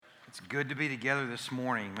It's good to be together this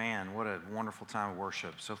morning. Man, what a wonderful time of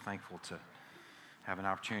worship. So thankful to have an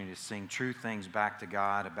opportunity to sing true things back to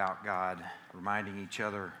God, about God, reminding each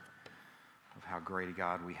other of how great a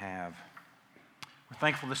God we have. We're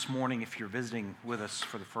thankful this morning if you're visiting with us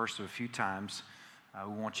for the first of a few times.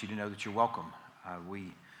 We want you to know that you're welcome.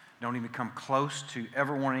 We don't even come close to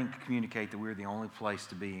ever wanting to communicate that we're the only place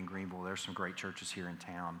to be in Greenville. There's some great churches here in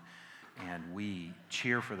town. And we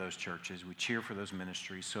cheer for those churches. We cheer for those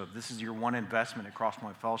ministries. So if this is your one investment at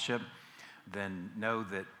Crosspoint Fellowship, then know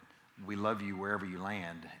that we love you wherever you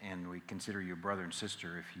land, and we consider you a brother and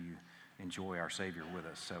sister if you enjoy our Savior with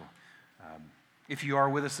us. So if you are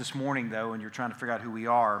with us this morning, though, and you're trying to figure out who we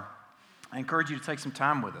are, I encourage you to take some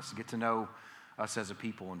time with us, get to know us as a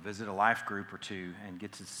people, and visit a life group or two, and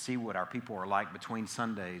get to see what our people are like between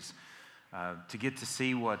Sundays, to get to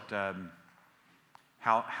see what...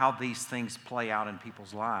 How these things play out in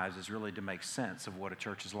people's lives is really to make sense of what a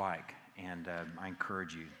church is like. And I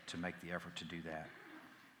encourage you to make the effort to do that.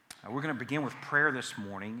 We're going to begin with prayer this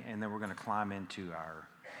morning, and then we're going to climb into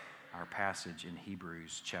our passage in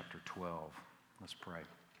Hebrews chapter 12. Let's pray.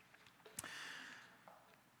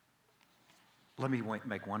 Let me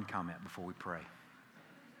make one comment before we pray.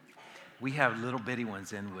 We have little bitty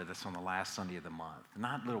ones in with us on the last Sunday of the month.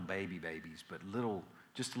 Not little babies, but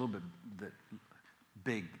just a little bit...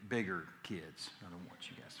 bigger kids. I don't want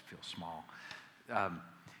you guys to feel small.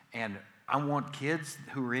 And I want kids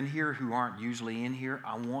who are in here who aren't usually in here,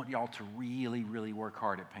 I want y'all to really, really work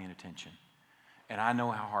hard at paying attention. And I know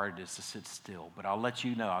how hard it is to sit still, but I'll let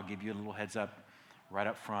you know, I'll give you a little heads up right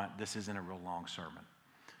up front. This isn't a real long sermon.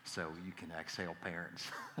 So you can exhale, parents.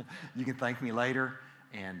 You can thank me later.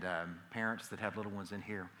 And parents that have little ones in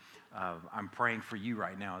here, I'm praying for you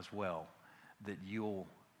right now as well, that you'll...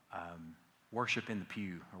 worship in the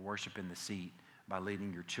pew or worship in the seat by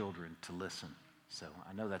leading your children to listen. So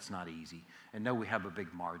I know that's not easy. And know we have a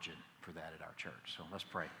big margin for that at our church. So let's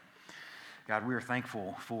pray. God, we are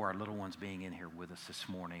thankful for our little ones being in here with us this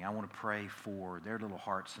morning. I want to pray for their little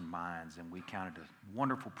hearts and minds. And we count it a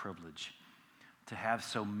wonderful privilege to have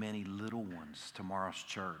so many little ones tomorrow's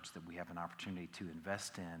church that we have an opportunity to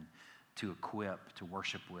invest in, to equip, to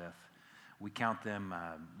worship with. We count them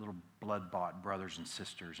little blood-bought brothers and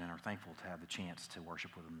sisters and are thankful to have the chance to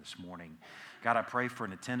worship with them this morning. God, I pray for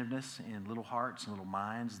an attentiveness in little hearts and little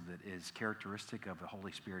minds that is characteristic of the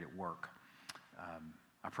Holy Spirit at work.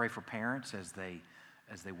 I pray for parents as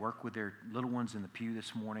they work with their little ones in the pew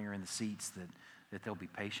this morning or in the seats that they'll be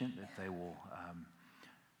patient, that they will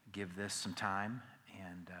give this some time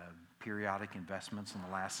and periodic investments in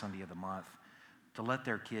the last Sunday of the month to let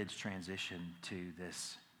their kids transition to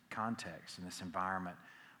this context in this environment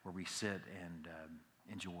where we sit and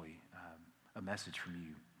enjoy a message from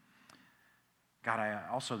you. God, I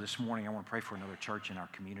also this morning I want to pray for another church in our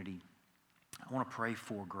community. I want to pray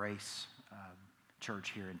for Grace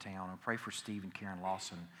Church here in town. I want to pray for Steve and Karen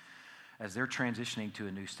Lawson as they're transitioning to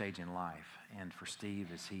a new stage in life, and for Steve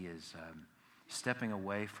as he is stepping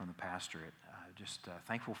away from the pastorate. Just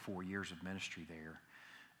thankful for years of ministry there.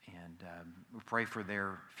 And we pray for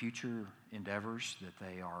their future endeavors, that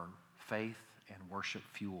they are faith and worship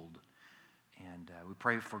fueled. And we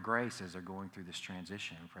pray for Grace as they're going through this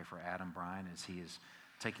transition. We pray for Adam Bryan as he is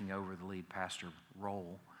taking over the lead pastor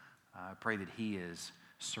role. I pray that he is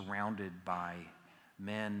surrounded by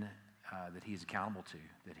men that he is accountable to,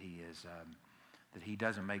 that he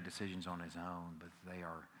doesn't make decisions on his own, but they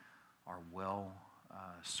are well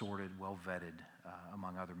sorted, well vetted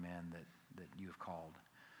among other men that you have called.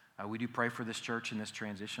 We do pray for this church in this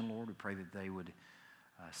transition, Lord. We pray that they would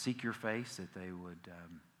seek your face, that they would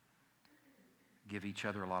give each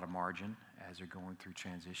other a lot of margin as they're going through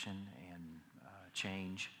transition and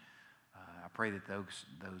change. I pray that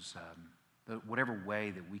whatever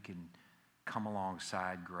way that we can come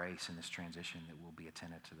alongside Grace in this transition, that we'll be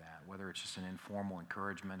attentive to that. Whether it's just an informal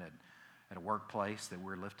encouragement at a workplace that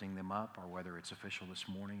we're lifting them up, or whether it's official this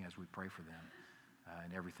morning as we pray for them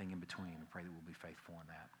and everything in between. We pray that we'll be faithful in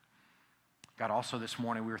that. God, also this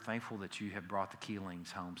morning we are thankful that you have brought the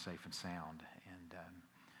Keelings home safe and sound, and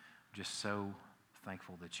just so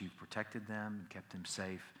thankful that you've protected them and kept them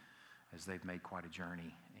safe as they've made quite a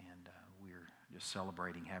journey, and we're just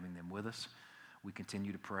celebrating having them with us. We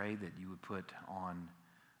continue to pray that you would put on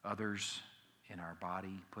others in our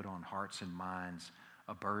body, put on hearts and minds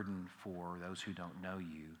a burden for those who don't know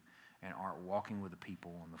you and aren't walking with the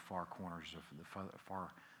people in the far corners of the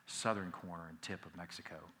far southern corner and tip of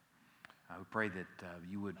Mexico. We pray that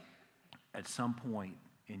you would, at some point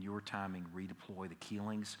in your timing, redeploy the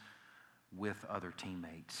Keelings with other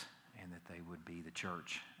teammates, and that they would be the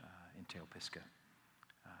church in Teopisca.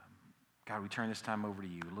 God, we turn this time over to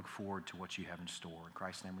you. We look forward to what you have in store. In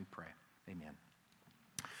Christ's name we pray. Amen.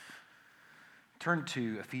 Turn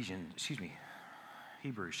to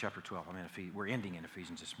Hebrews chapter 12. We're ending in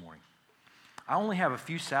Ephesians this morning. I only have a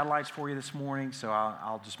few satellites for you this morning, so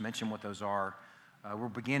I'll just mention what those are. We're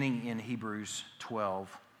beginning in Hebrews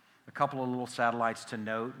 12. A couple of little satellites to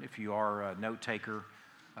note if you are a note taker.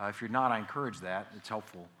 If you're not, I encourage that. It's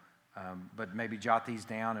helpful. But maybe jot these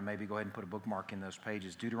down and maybe go ahead and put a bookmark in those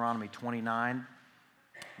pages. Deuteronomy 29,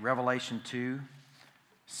 Revelation 2,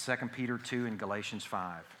 2 Peter 2, and Galatians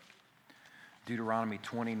 5. Deuteronomy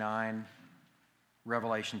 29,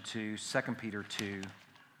 Revelation 2, 2 Peter 2,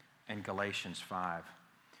 and Galatians 5.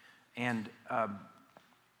 And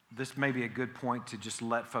this may be a good point to just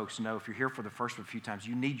let folks know, if you're here for the first few times,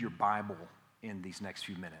 you need your Bible in these next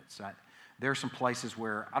few minutes. There are some places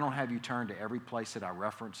where I don't have you turn to every place that I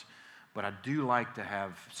reference, but I do like to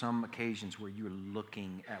have some occasions where you're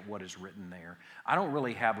looking at what is written there. I don't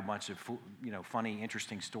really have a bunch of funny,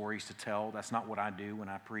 interesting stories to tell. That's not what I do when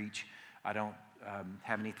I preach. I don't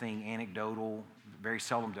have anything anecdotal. Very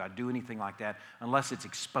seldom do I do anything like that unless it's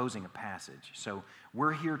exposing a passage. So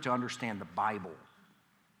we're here to understand the Bible,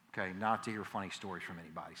 okay, not to hear funny stories from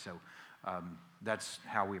anybody. So that's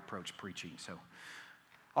how we approach preaching. So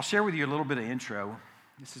I'll share with you a little bit of intro.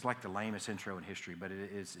 This is like the lamest intro in history, but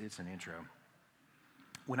it's an intro.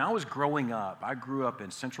 When I was growing up, I grew up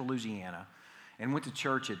in central Louisiana and went to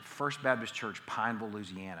church at First Baptist Church, Pineville,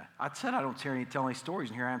 Louisiana. I said I don't tell any stories,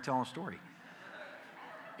 and here I am telling a story.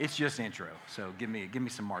 It's just intro, so give me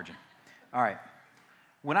some margin. All right.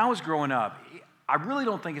 When I was growing up, I really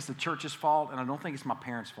don't think it's the church's fault, and I don't think it's my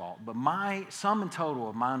parents' fault, but my sum and total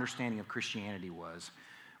of my understanding of Christianity was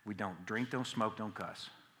we don't drink, don't smoke, don't cuss.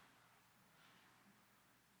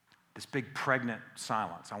 This big pregnant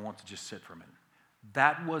silence, I want to just sit for a minute.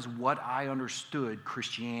 That was what I understood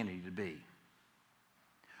Christianity to be.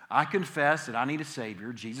 I confess that I need a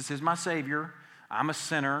Savior. Jesus is my Savior. I'm a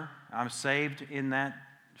sinner. I'm saved in that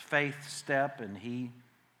faith step, and He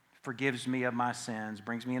forgives me of my sins,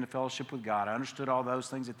 brings me into fellowship with God. I understood all those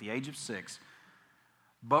things at the age of 6.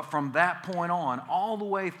 But from that point on, all the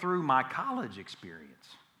way through my college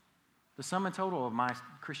experience, the sum and total of my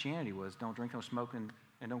Christianity was don't drink, don't smoke, and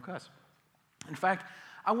don't cuss. In fact,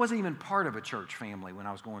 I wasn't even part of a church family when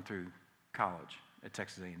I was going through college at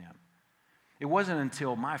Texas A&M. It wasn't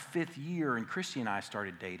until my 5th year and Christy and I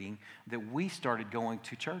started dating that we started going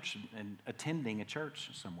to church and attending a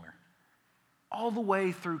church somewhere. All the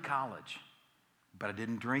way through college. But I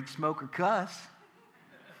didn't drink, smoke, or cuss.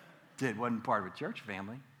 Wasn't part of a church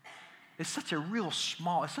family. It's such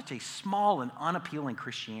a small and unappealing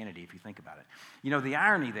Christianity if you think about it. You know, the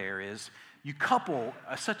irony there is you couple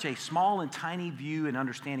such a small and tiny view and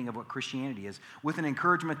understanding of what Christianity is with an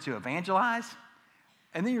encouragement to evangelize.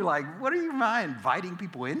 And then you're like, what am I inviting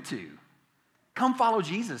people into? Come follow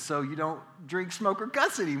Jesus so you don't drink, smoke, or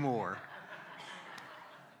cuss anymore.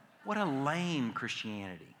 What a lame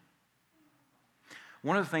Christianity.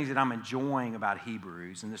 One of the things that I'm enjoying about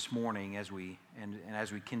Hebrews, and this morning as we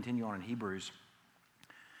continue on in Hebrews,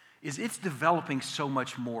 is it's developing so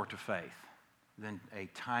much more to faith than a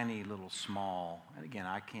tiny little small, and again,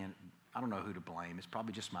 I don't know who to blame. It's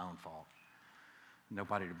probably just my own fault.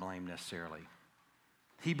 Nobody to blame necessarily.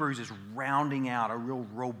 Hebrews is rounding out a real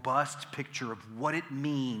robust picture of what it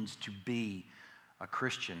means to be a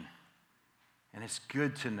Christian. And it's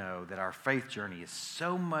good to know that our faith journey is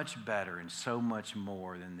so much better and so much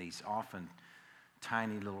more than these often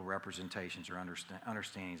tiny little representations or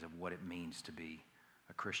understandings of what it means to be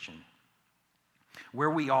a Christian. Where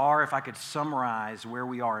we are, if I could summarize where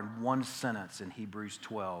we are in one sentence in Hebrews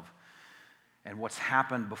 12 and what's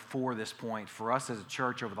happened before this point for us as a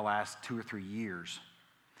church over the last 2 or 3 years,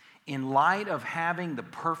 in light of having the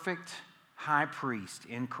perfect high priest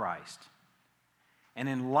in Christ, and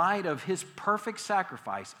in light of his perfect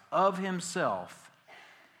sacrifice of himself,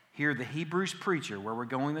 here the Hebrews preacher, where we're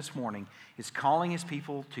going this morning, is calling his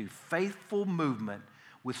people to faithful movement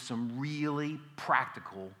with some really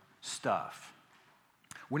practical stuff.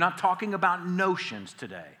 We're not talking about notions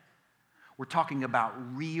today. We're talking about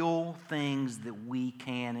real things that we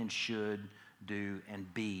can and should do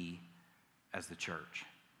and be as the church.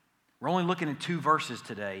 We're only looking at 2 verses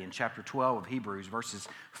today in chapter 12 of Hebrews, verses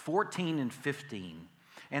 14 and 15.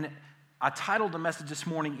 And I titled the message this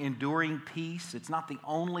morning, Enduring Peace. It's not the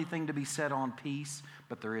only thing to be said on peace,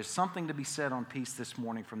 but there is something to be said on peace this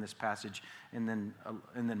morning from this passage, and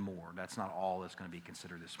then more. That's not all that's going to be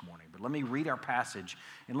considered this morning. But let me read our passage,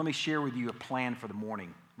 and let me share with you a plan for the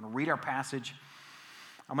morning. I'm going to read our passage.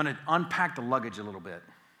 I'm going to unpack the luggage a little bit.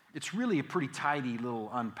 It's really a pretty tidy little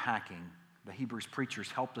unpacking. the Hebrews preachers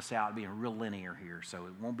helped us out being real linear here, so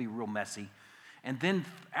it won't be real messy. And then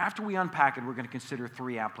after we unpack it, we're going to consider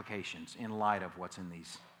 3 applications in light of what's in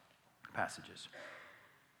these passages.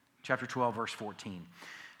 Chapter 12, verse 14.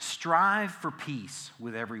 Strive for peace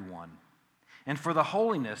with everyone, and for the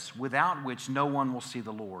holiness without which no one will see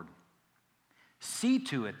the Lord. See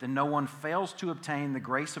to it that no one fails to obtain the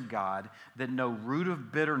grace of God, that no root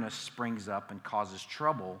of bitterness springs up and causes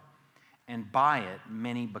trouble, and by it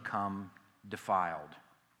many become defiled.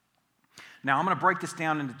 Now, I'm going to break this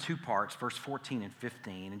down into 2 parts, verse 14 and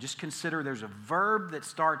 15, and just consider there's a verb that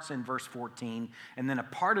starts in verse 14, and then a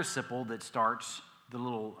participle that starts,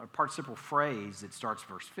 a participle phrase that starts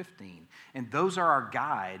verse 15. And those are our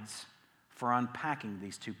guides for unpacking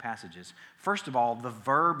these 2 passages. First of all, the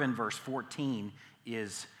verb in verse 14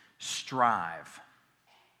 is strive.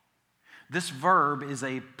 This verb is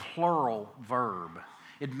a plural verb.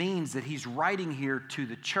 It means that he's writing here to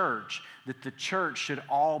the church, that the church should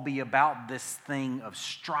all be about this thing of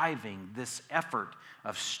striving, this effort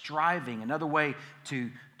of striving. Another way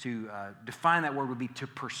to define that word would be to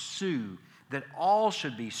pursue, that all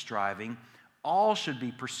should be striving, all should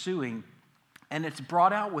be pursuing. And it's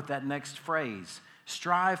brought out with that next phrase,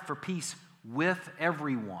 strive for peace with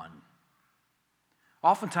everyone.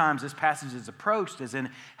 Oftentimes, this passage is approached as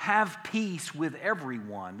in, have peace with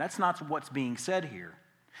everyone. That's not what's being said here.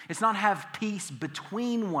 It's not have peace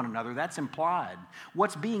between one another. That's implied.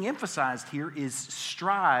 What's being emphasized here is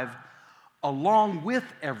strive along with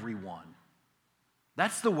everyone.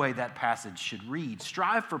 That's the way that passage should read.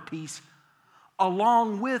 Strive for peace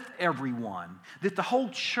along with everyone. That the whole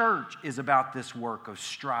church is about this work of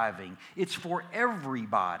striving. It's for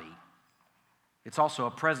everybody. It's also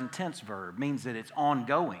a present tense verb, means that it's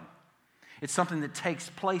ongoing. It's something that takes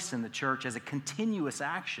place in the church as a continuous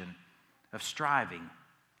action of striving.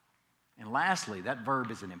 And lastly, that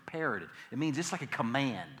verb is an imperative. It means it's like a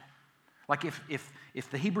command. Like if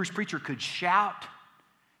the Hebrews preacher could shout,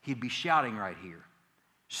 he'd be shouting right here.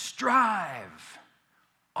 Strive,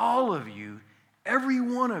 all of you, every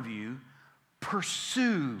one of you,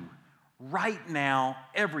 pursue right now,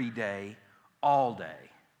 every day, all day.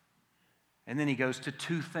 And then he goes to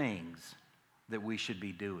 2 things that we should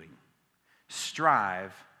be doing.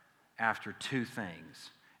 Strive after 2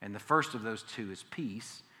 things. And the first of those 2 is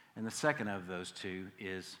peace. And the second of those 2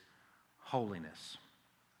 is holiness.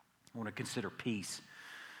 I want to consider peace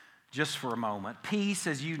just for a moment. Peace,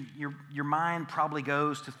 as your mind probably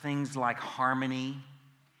goes to things like harmony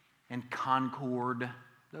and concord.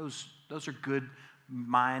 Those are good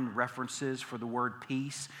mind references for the word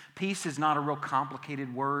peace. Peace is not a real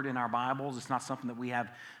complicated word in our Bibles. It's not something that we have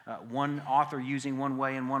one author using one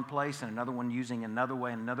way in one place and another one using another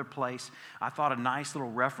way in another place. I thought a nice little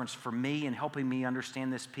reference for me in helping me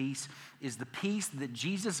understand this peace is the peace that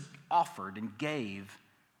Jesus offered and gave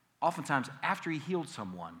oftentimes after he healed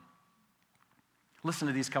someone. Listen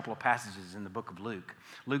to these couple of passages in the book of Luke.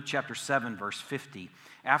 Luke chapter 7, verse 50.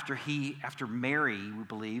 After Mary, we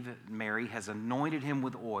believe, Mary has anointed him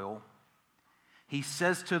with oil, he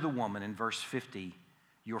says to the woman in verse 50,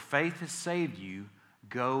 your faith has saved you,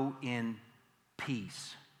 go in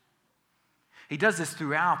peace. He does this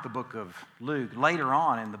throughout the book of Luke. Later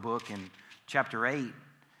on in the book, in chapter 8,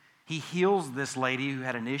 he heals this lady who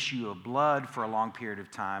had an issue of blood for a long period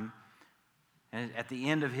of time. And at the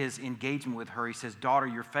end of his engagement with her, he says, daughter,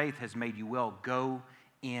 your faith has made you well. Go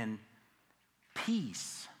in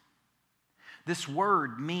peace. This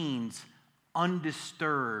word means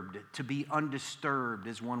undisturbed. To be undisturbed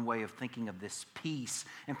is one way of thinking of this peace.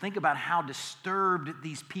 And think about how disturbed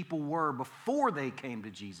these people were before they came to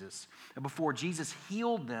Jesus, or before Jesus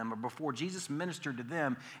healed them, or before Jesus ministered to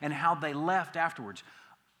them, and how they left afterwards.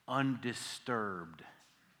 Undisturbed.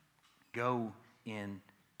 Go in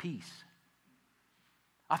peace.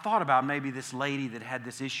 I thought about maybe this lady that had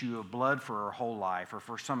this issue of blood for her whole life or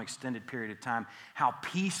for some extended period of time, how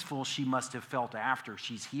peaceful she must have felt after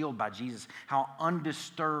she's healed by Jesus, how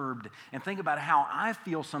undisturbed. And think about how I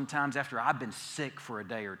feel sometimes after I've been sick for a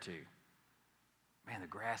day or 2. Man, the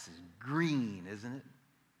grass is green, isn't it?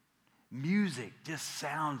 Music just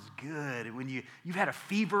sounds good. When you've had a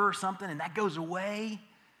fever or something and that goes away,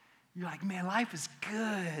 you're like, man, life is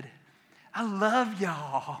good. I love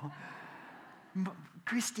y'all.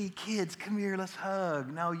 Christy, kids, come here, let's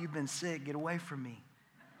hug. No, you've been sick, get away from me.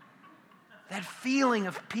 That feeling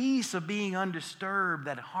of peace, of being undisturbed,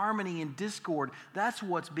 that harmony and discord, that's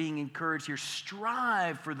what's being encouraged here.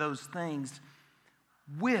 Strive for those things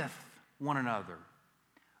with one another,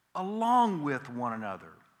 along with one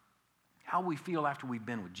another. How we feel after we've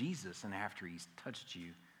been with Jesus and after he's touched you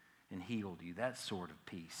and healed you, that sort of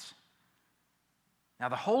peace. Now,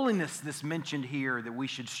 the holiness that's mentioned here that we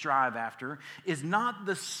should strive after is not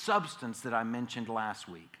the substance that I mentioned last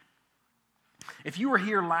week. If you were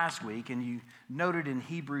here last week and you noted in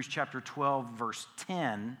Hebrews chapter 12, verse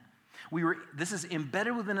 10, this is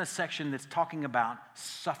embedded within a section that's talking about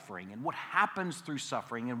suffering and what happens through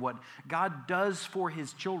suffering and what God does for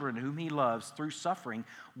his children whom he loves through suffering.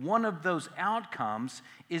 One of those outcomes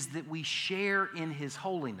is that we share in his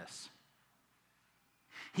holiness.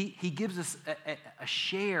 He gives us a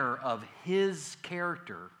share of his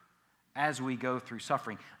character as we go through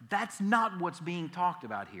suffering. That's not what's being talked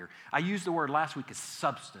about here. I used the word last week as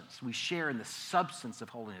substance. We share in the substance of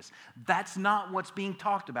holiness. That's not what's being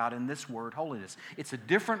talked about in this word, holiness. It's a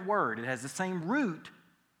different word. It has the same root,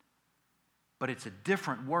 but it's a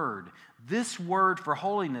different word. This word for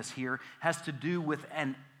holiness here has to do with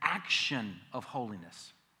an action of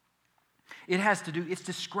holiness. It's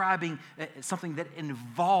describing something that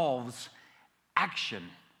involves action.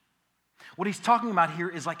 What he's talking about here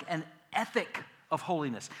is like an ethic of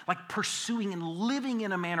holiness, like pursuing and living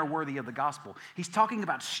in a manner worthy of the gospel. He's talking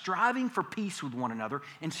about striving for peace with one another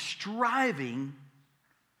and striving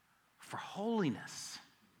for holiness.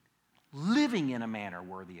 Living in a manner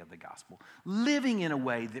worthy of the gospel. Living in a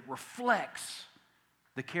way that reflects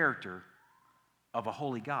the character of a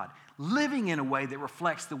holy God. Living in a way that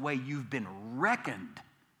reflects the way you've been reckoned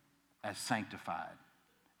as sanctified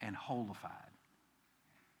and holified.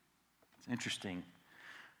 It's interesting.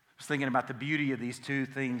 I was thinking about the beauty of these two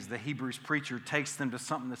things. The Hebrews preacher takes them to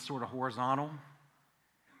something that's sort of horizontal.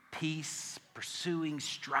 Peace, pursuing,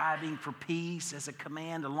 striving for peace as a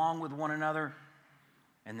command along with one another.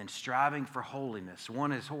 And then striving for holiness.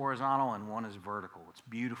 One is horizontal and one is vertical. It's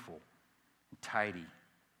beautiful and tidy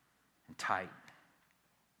and tight.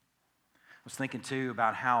 I was thinking too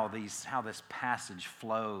about how this passage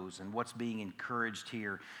flows and what's being encouraged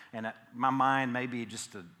here. And my mind maybe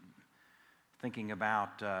just thinking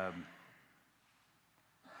about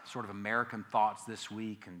sort of American thoughts this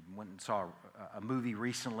week, and went and saw a movie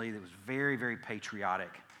recently that was very, very patriotic.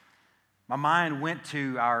 My mind went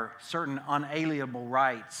to our certain unalienable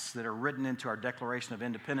rights that are written into our Declaration of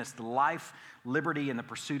Independence, the life, liberty, and the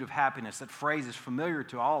pursuit of happiness. That phrase is familiar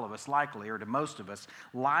to all of us, likely, or to most of us.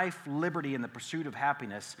 Life, liberty, and the pursuit of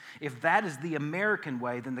happiness. If that is the American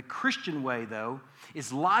way, then the Christian way, though,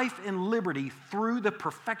 is life and liberty through the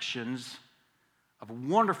perfections of a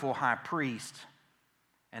wonderful high priest,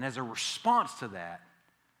 and as a response to that,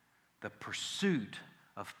 the pursuit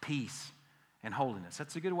of peace and holiness.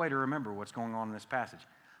 That's a good way to remember what's going on in this passage.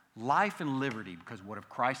 Life and liberty, because what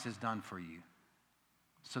Christ has done for you.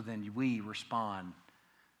 So then we respond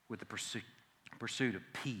with the pursuit of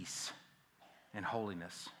peace and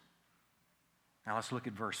holiness. Now let's look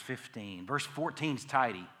at verse 15. Verse 14 is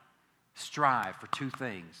tidy. Strive for two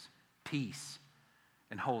things, peace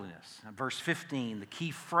and holiness. Now, verse 15, the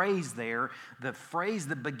key phrase there, the phrase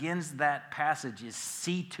that begins that passage is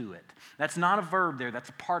see to it. That's not a verb there, that's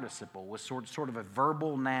a participle with sort of a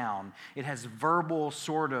verbal noun. It has verbal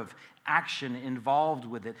sort of action involved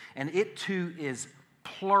with it, and it too is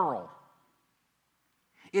plural.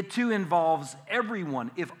 It too involves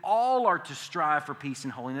everyone. If all are to strive for peace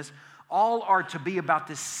and holiness, all are to be about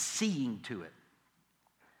this seeing to it.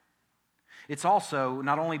 It's also,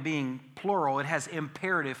 not only being plural, it has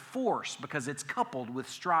imperative force because it's coupled with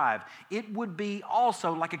strive. It would be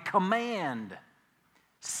also like a command.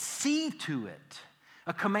 See to it.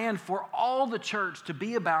 A command for all the church to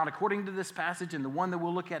be about, according to this passage and the one that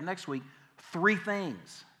we'll look at next week, three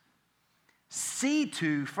things. See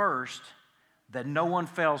to, first, that no one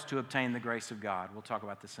fails to obtain the grace of God. We'll talk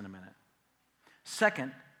about this in a minute.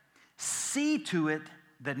 Second, see to it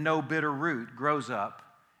that no bitter root grows up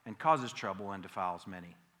and causes trouble and defiles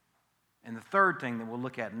many. And the third thing that we'll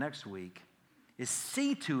look at next week is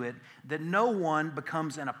see to it that no one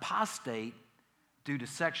becomes an apostate due to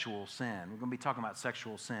sexual sin. We're going to be talking about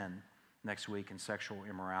sexual sin next week and sexual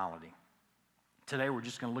immorality. Today we're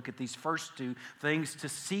just going to look at these first two things to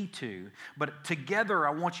see to. But together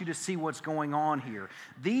I want you to see what's going on here.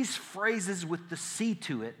 These phrases with the see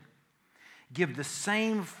to it give the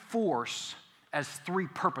same force as three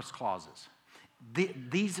purpose clauses.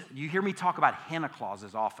 These, you hear me talk about Hannah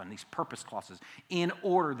clauses often, these purpose clauses, in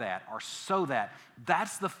order that, or so that.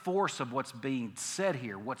 That's the force of what's being said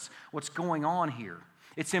here, what's going on here.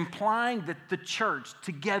 It's implying that the church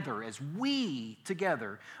together, as we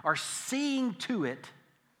together, are seeing to it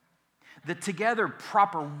that together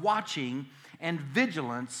proper watching and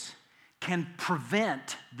vigilance can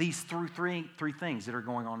prevent these three things that are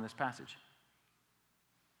going on in this passage.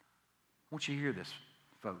 I want you to hear this,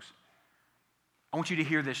 folks. I want you to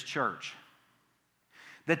hear this, church.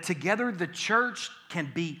 that together the church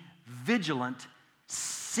can be vigilant,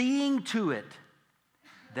 seeing to it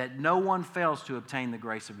that no one fails to obtain the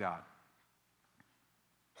grace of God.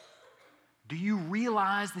 Do you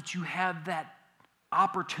realize that you have that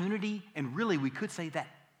opportunity, and really we could say that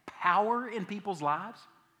power in people's lives?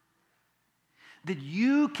 That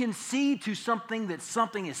you can see to something that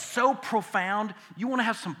something is so profound, you want to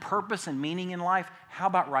have some purpose and meaning in life? How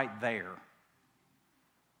about right there?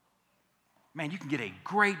 Man, you can get a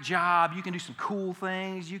great job, you can do some cool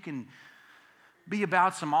things, you can be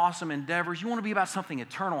about some awesome endeavors, you want to be about something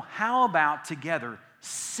eternal. How about together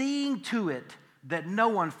seeing to it that no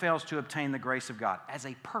one fails to obtain the grace of God as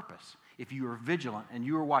a purpose? If you are vigilant and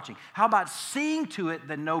you are watching. How about seeing to it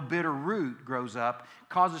that no bitter root grows up,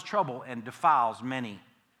 causes trouble, and defiles many?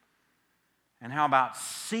 And how about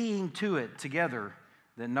seeing to it together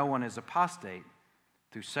that no one is apostate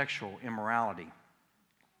through sexual immorality?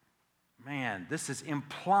 Man, this is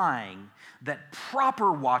implying that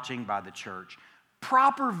proper watching by the church,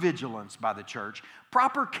 proper vigilance by the church,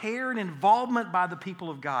 proper care and involvement by the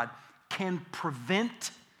people of God can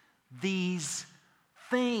prevent these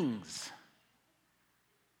things.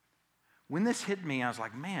 When this hit me, I was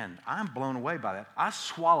like, man, I'm blown away by that. I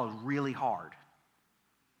swallowed really hard.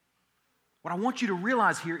 What I want you to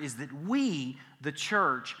realize here is that we, the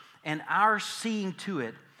church, and our seeing to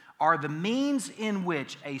it are the means in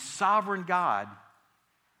which a sovereign God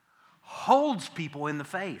holds people in the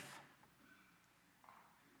faith.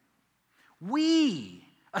 We,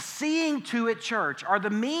 a seeing to it church, are the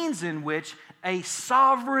means in which a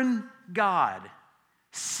sovereign God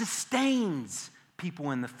sustains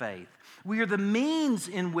people in the faith. We are the means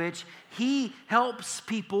in which He helps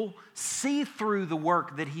people see through the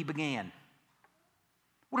work that He began.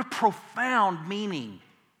 What a profound meaning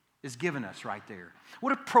is given us right there.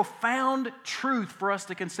 What a profound truth for us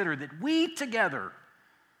to consider, that we together,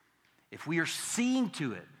 if we are seeing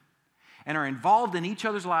to it and are involved in each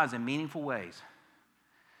other's lives in meaningful ways,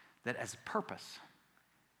 that as a purpose,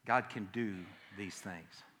 God can do these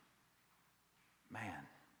things. Man,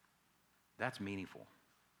 that's meaningful.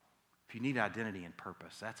 If you need identity and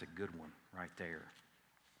purpose, that's a good one right there.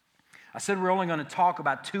 I said we're only going to talk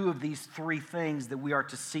about two of these three things that we are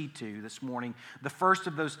to see to this morning. The first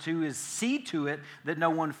of those two is see to it that no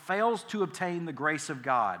one fails to obtain the grace of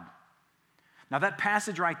God. Now that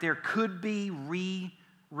passage right there could be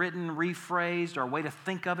rewritten, rephrased, or a way to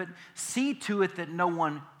think of it. See to it that no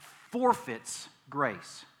one forfeits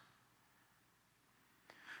grace.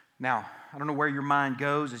 Now, I don't know where your mind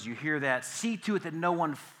goes as you hear that. See to it that no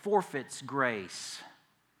one forfeits grace.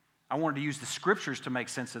 I wanted to use the scriptures to make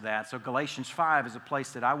sense of that. So Galatians 5 is a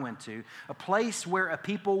place that I went to, a place where a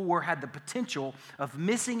people had the potential of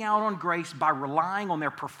missing out on grace by relying on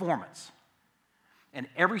their performance. And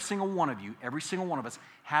every single one of you, every single one of us,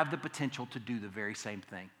 have the potential to do the very same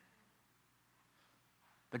thing.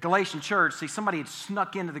 The Galatian church, see, somebody had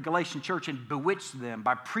snuck into the Galatian church and bewitched them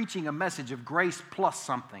by preaching a message of grace plus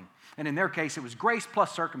something. And in their case, it was grace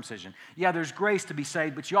plus circumcision. Yeah, there's grace to be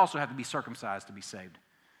saved, but you also have to be circumcised to be saved.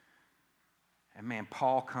 And man,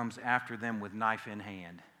 Paul comes after them with knife in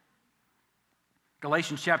hand.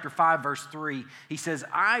 Galatians chapter 5, verse 3, he says,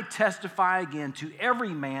 I testify again to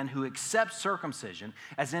every man who accepts circumcision,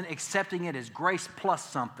 as in accepting it as grace plus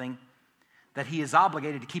something, that he is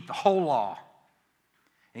obligated to keep the whole law.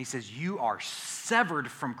 And he says, you are severed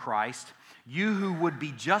from Christ. You who would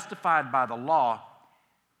be justified by the law,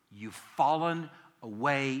 you've fallen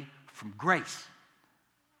away from grace.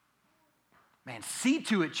 Man, see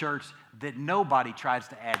to it, church, that nobody tries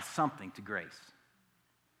to add something to grace.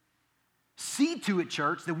 See to it,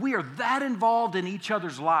 church, that we are that involved in each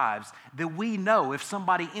other's lives that we know if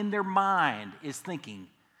somebody in their mind is thinking,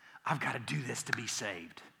 I've got to do this to be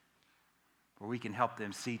saved. Where we can help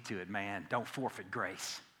them see to it, man, don't forfeit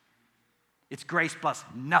grace. It's grace plus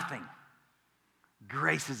nothing.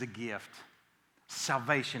 Grace is a gift.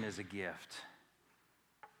 Salvation is a gift.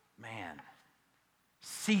 Man,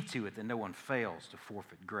 see to it that no one fails to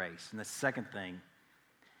forfeit grace. And the second thing,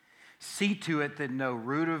 see to it that no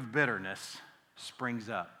root of bitterness springs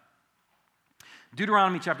up.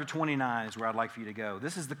 Deuteronomy chapter 29 is where I'd like for you to go.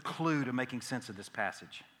 This is the clue to making sense of this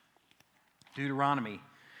passage. Deuteronomy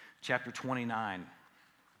chapter 29.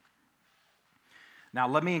 Now,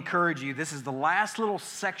 let me encourage you, this is the last little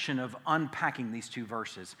section of unpacking these two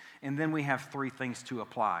verses, and then we have three things to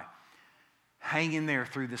apply. Hang in there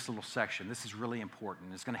through this little section. This is really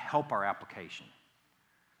important. It's going to help our application.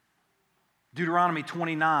 Deuteronomy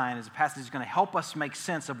 29 is a passage that's going to help us make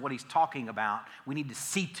sense of what he's talking about. We need to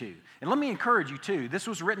see to. And let me encourage you, too. This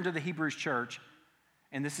was written to the Hebrews church,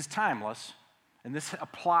 and this is timeless. And this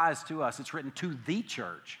applies to us. It's written to the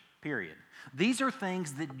church, period. These are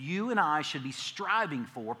things that you and I should be striving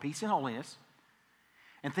for, peace and holiness,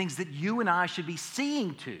 and things that you and I should be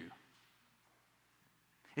seeing to.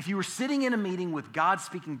 If you were sitting in a meeting with God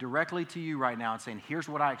speaking directly to you right now and saying, here's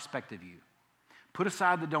what I expect of you. Put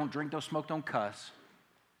aside the don't drink, don't smoke, don't cuss,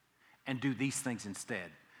 and do these things instead.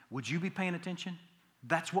 Would you be paying attention?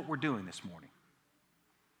 That's what we're doing this morning.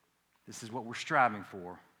 This is what we're striving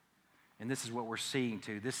for, and this is what we're seeing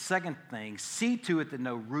to. This second thing, see to it that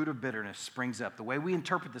no root of bitterness springs up. The way we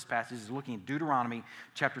interpret this passage is looking at Deuteronomy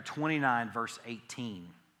chapter 29, verse 18.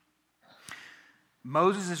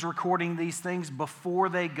 Moses is recording these things before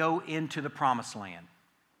they go into the promised land.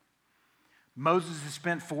 Moses has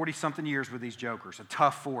spent 40-something years with these jokers, a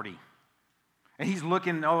tough 40. And he's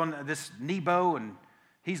looking on this Nebo, and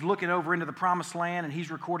he's looking over into the promised land, and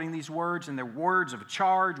he's recording these words, and they're words of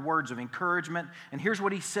charge, words of encouragement. And here's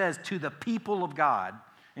what he says to the people of God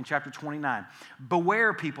in chapter 29.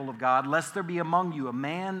 Beware, people of God, lest there be among you a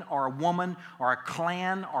man or a woman or a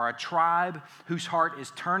clan or a tribe whose heart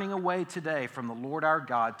is turning away today from the Lord our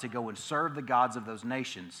God to go and serve the gods of those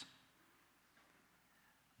nations.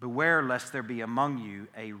 Beware lest there be among you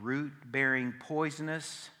a root bearing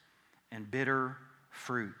poisonous and bitter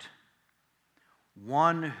fruit.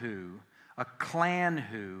 One who, a clan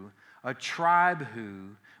who, a tribe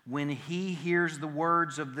who, when he hears the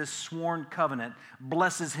words of this sworn covenant,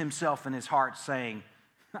 blesses himself in his heart, saying,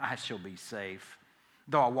 I shall be safe,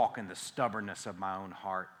 though I walk in the stubbornness of my own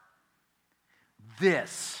heart.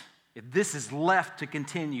 This, if this is left to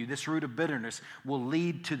continue, this root of bitterness will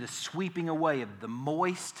lead to the sweeping away of the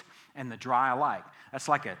moist and the dry alike. That's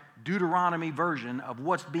like a Deuteronomy version of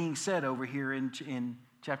what's being said over here in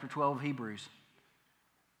chapter 12 of Hebrews.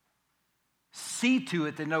 See to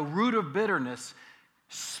it that no root of bitterness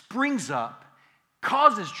springs up,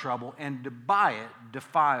 causes trouble, and by it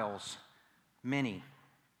defiles many.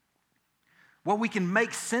 What we can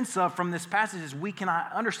make sense of from this passage is we can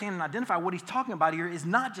understand and identify what he's talking about here is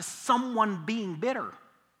not just someone being bitter.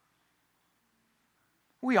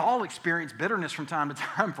 We all experience bitterness from time to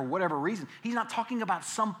time for whatever reason. He's not talking about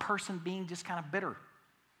some person being just kind of bitter.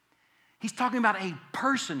 He's talking about a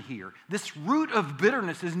person here. This root of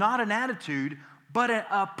bitterness is not an attitude, but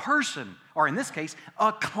a person, or in this case,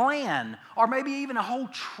 a clan, or maybe even a whole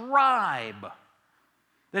tribe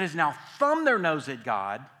that has now thumbed their nose at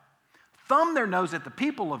God, thumbed their nose at the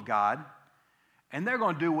people of God, and they're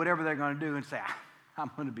going to do whatever they're going to do and say,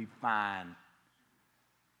 I'm going to be fine.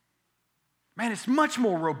 Man, it's much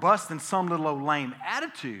more robust than some little old lame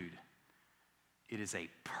attitude. It is a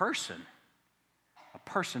person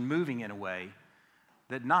moving in a way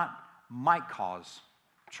that not might cause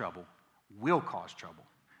trouble, will cause trouble.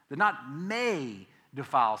 That not may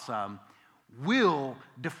defile some, will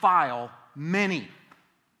defile many.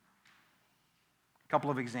 A couple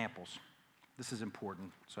of examples. This is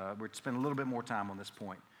important, so we're going to spend a little bit more time on this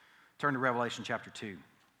point. Turn to Revelation chapter 2.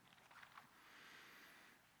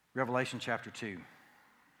 Revelation chapter 2.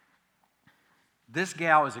 This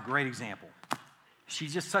gal is a great example.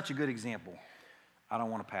 She's just such a good example. I don't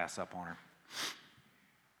want to pass up on her.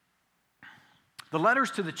 The letters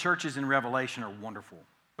to the churches in Revelation are wonderful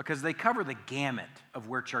because they cover the gamut of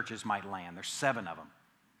where churches might land. There's 7 of them.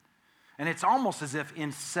 And it's almost as if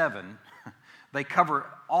in 7, they cover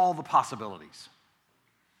all the possibilities.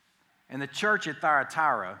 And the church at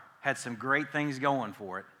Thyatira had some great things going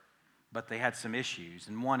for it, but they had some issues,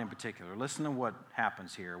 and one in particular. Listen to what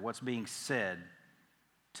happens here, what's being said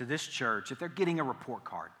to this church if they're getting a report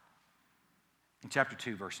card. In chapter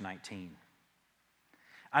 2, verse 19.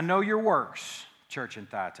 I know your works, church in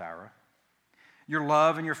Thyatira, your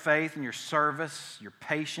love and your faith and your service, your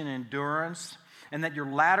patient endurance, and that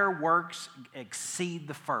your latter works exceed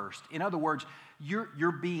the first. In other words,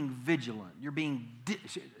 you're being vigilant. You're being,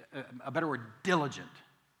 a better word, diligent.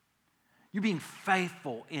 You're being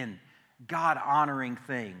faithful in God-honoring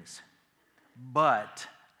things. But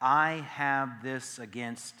I have this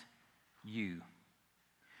against you.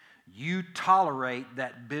 You tolerate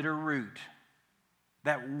that bitter root,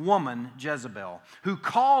 that woman Jezebel, who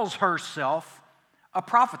calls herself a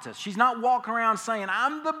prophetess. She's not walking around saying,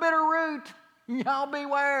 I'm the bitter root. Y'all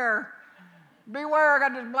beware. Beware, I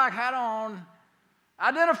got this black hat on.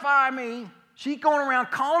 Identify me. She's going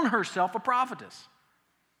around calling herself a prophetess.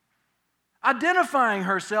 Identifying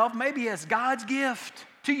herself maybe as God's gift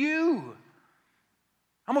to you.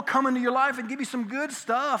 I'm going to come into your life and give you some good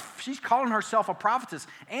stuff. She's calling herself a prophetess,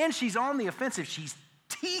 and she's on the offensive. She's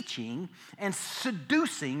teaching and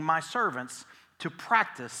seducing my servants to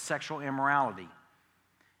practice sexual immorality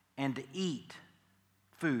and to eat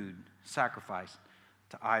food sacrificed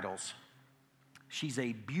to idols. she's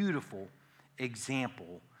a beautiful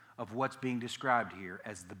example of what's being described here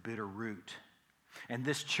as the bitter root. And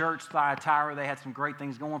this church, Thyatira, they had some great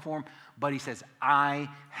things going for them, but he says, I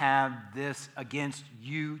have this against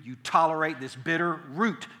you. You tolerate this bitter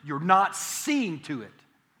root. You're not seeing to it.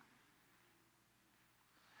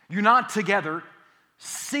 You're not together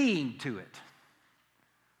seeing to it.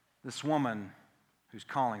 This woman who's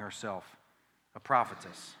calling herself a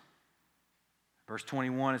prophetess. Verse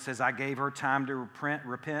 21, it says, I gave her time to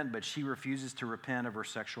repent, but she refuses to repent of her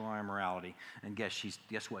sexual immorality. And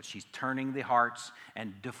guess what? She's turning the hearts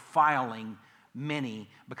and defiling many,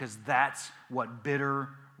 because that's what bitter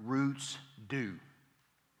roots do.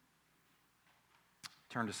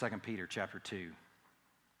 Turn to 2 Peter chapter 2.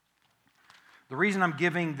 The reason I'm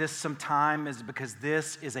giving this some time is because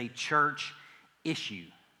this is a church issue.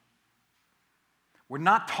 We're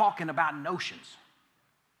not talking about notions.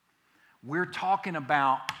 We're talking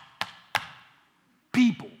about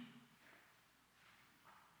people.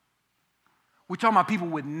 We're talking about people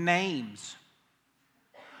with names.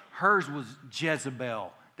 Hers was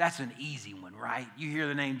Jezebel. That's an easy one, right? You hear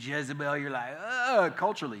the name Jezebel, you're like,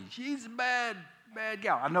 culturally, she's a bad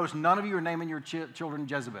gal. I noticed none of you are naming your children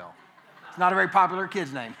Jezebel. It's not a very popular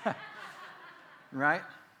kid's name, right?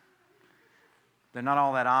 They're not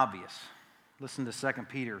all that obvious. Listen to 2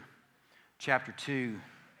 Peter chapter 2,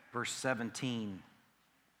 verse 17.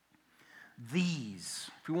 These,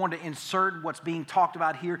 if we want to insert what's being talked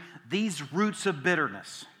about here, these roots of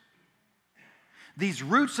bitterness. These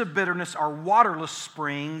roots of bitterness are waterless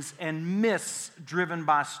springs and mists driven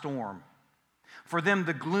by storm. For them,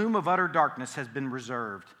 the gloom of utter darkness has been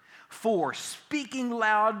reserved. For, speaking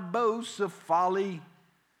loud boasts of folly,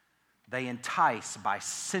 they entice by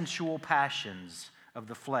sensual passions of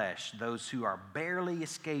the flesh those who are barely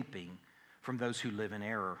escaping from those who live in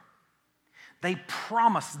error. They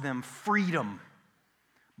promise them freedom,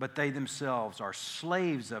 but they themselves are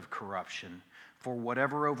slaves of corruption. For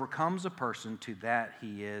whatever overcomes a person, to that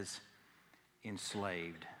he is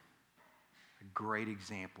enslaved. A great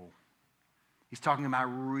example. He's talking about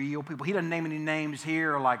real people. He doesn't name any names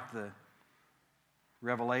here like the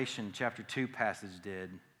Revelation chapter 2 passage did.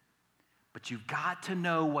 But you've got to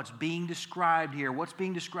know what's being described here. What's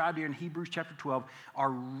being described here in Hebrews chapter 12 are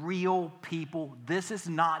real people. This is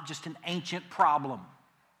not just an ancient problem.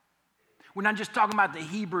 We're not just talking about the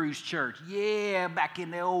Hebrews church. Yeah, back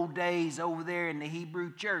in the old days over there in the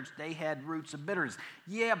Hebrew church, they had roots of bitterness.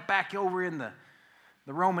 Yeah, back over in the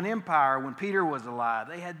Roman Empire when Peter was alive,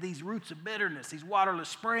 they had these roots of bitterness, these waterless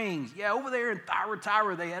springs. Yeah, over there in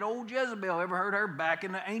Thyatira, they had old Jezebel. Ever heard her back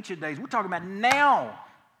in the ancient days? We're talking about now.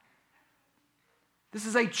 This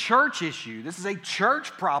is a church issue. This is a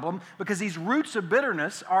church problem because these roots of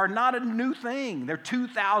bitterness are not a new thing. They're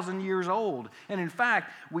 2,000 years old. And in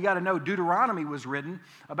fact, we got to know Deuteronomy was written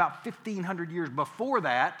about 1,500 years before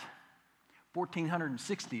that,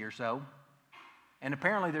 1,460 or so. And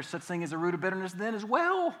apparently there's such thing as a root of bitterness then as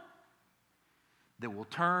well that will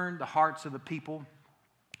turn the hearts of the people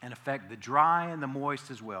and affect the dry and the moist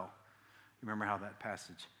as well. Remember how that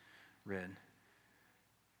passage read?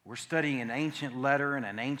 We're studying an ancient letter and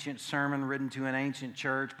an ancient sermon written to an ancient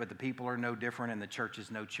church, but the people are no different and the church is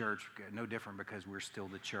no different because we're still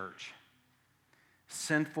the church.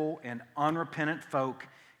 Sinful and unrepentant folk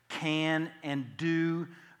can and do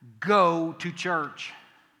go to church.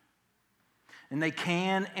 And they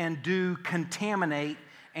can and do contaminate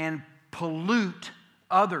and pollute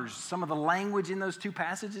others. Some of the language in those two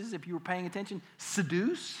passages, if you were paying attention,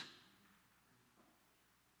 seduce.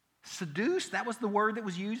 Seduce, that was the word that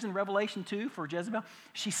was used in Revelation 2 for Jezebel.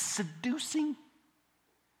 She's seducing.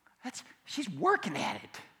 She's working at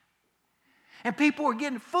it. And people are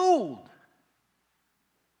getting fooled.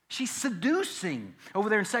 She's seducing. Over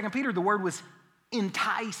there in 2 Peter, the word was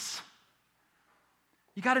entice.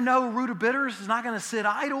 You got to know a root of bitterness is not going to sit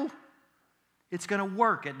idle. It's going to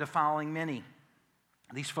work at defiling many.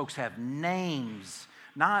 These folks have names,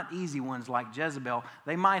 not easy ones like Jezebel.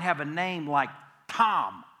 They might have a name like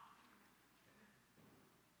Tom.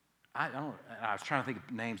 I was trying to think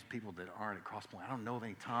of names of people that aren't at Crosspoint. I don't know of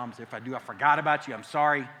any Toms. If I do, I forgot about you. I'm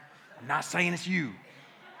sorry. I'm not saying it's you.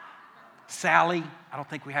 Sally. I don't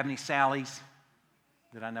think we have any Sallys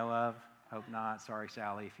that I know of. Hope not. Sorry,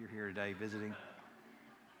 Sally, if you're here today visiting.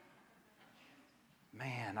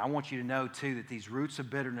 Man, I want you to know, too, that these roots of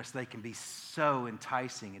bitterness, they can be so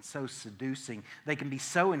enticing and so seducing. They can be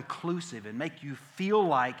so inclusive and make you feel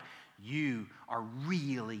like you are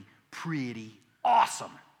really pretty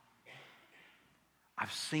awesome.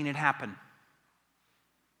 I've seen it happen.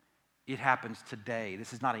 It happens today.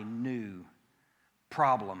 This is not a new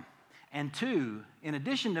problem. And two, in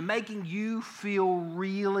addition to making you feel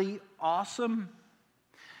really awesome,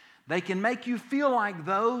 they can make you feel like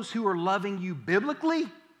those who are loving you biblically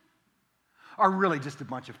are really just a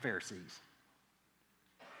bunch of Pharisees.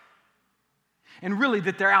 And really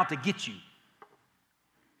that they're out to get you.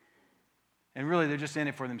 And really they're just in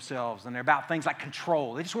it for themselves. And they're about things like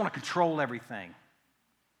control. They just want to control everything.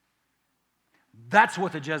 That's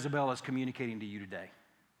what the Jezebel is communicating to you today.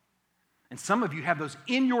 And some of you have those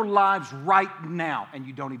in your lives right now, and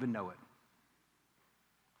you don't even know it.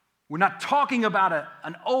 We're not talking about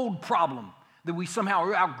an old problem that we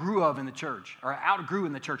somehow outgrew in the church.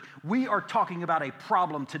 We are talking about a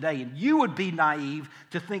problem today, and you would be naive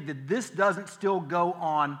to think that this doesn't still go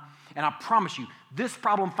on. And I promise you, this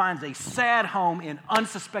problem finds a sad home in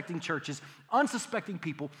unsuspecting churches, unsuspecting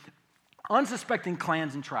people, unsuspecting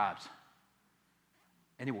clans and tribes.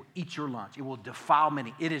 And it will eat your lunch. It will defile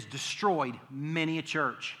many. It has destroyed many a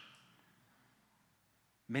church.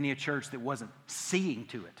 Many a church that wasn't seeing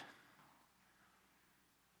to it.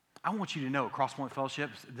 I want you to know, Crosspoint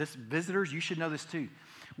Fellowship, visitors, you should know this too.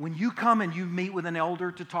 When you come and you meet with an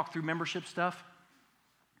elder to talk through membership stuff,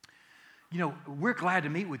 we're glad to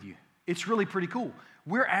meet with you. It's really pretty cool.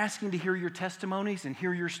 We're asking to hear your testimonies and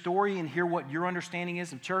hear your story and hear what your understanding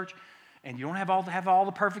is of church. And you don't have all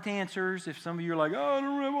the perfect answers. If some of you are like, I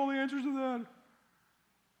don't have all the answers to that.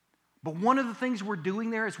 But one of the things we're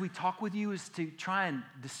doing there as we talk with you is to try and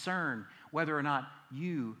discern whether or not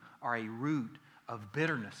you are a root of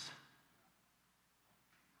bitterness.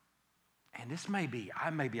 And this may be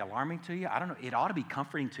alarming to you. I don't know. It ought to be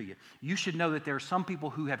comforting to you. You should know that there are some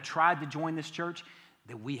people who have tried to join this church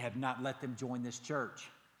that we have not let them join this church.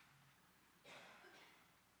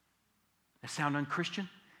 That sound unchristian?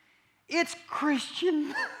 It's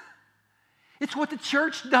Christian. It's what the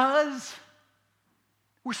church does.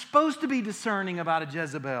 We're supposed to be discerning about a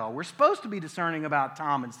Jezebel. We're supposed to be discerning about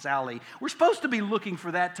Tom and Sally. We're supposed to be looking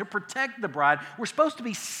for that to protect the bride. We're supposed to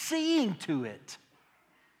be seeing to it.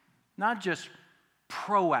 Not just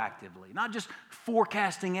proactively, not just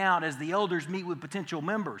forecasting out as the elders meet with potential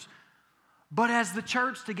members, but as the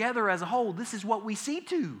church together as a whole, this is what we see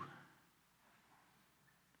to.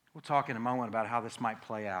 We'll talk in a moment about how this might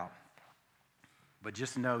play out. But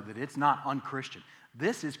just know that it's not unchristian.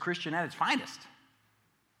 This is Christian at its finest.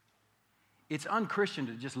 It's unchristian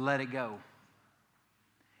to just let it go.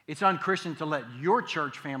 It's unchristian to let your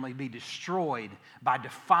church family be destroyed by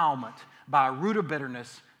defilement, by a root of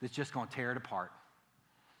bitterness that's just going to tear it apart.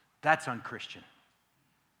 That's unchristian.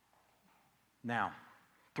 Now,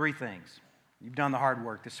 3 things. You've done the hard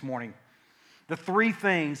work this morning. The 3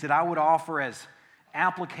 things that I would offer as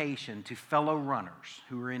application to fellow runners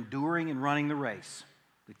who are enduring and running the race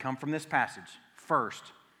that come from this passage. First,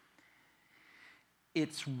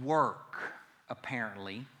 it's work,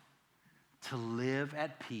 apparently, to live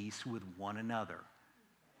at peace with one another.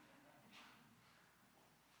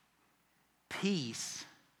 Peace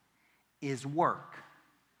is work.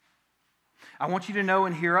 I want you to know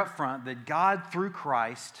and hear up front that God, through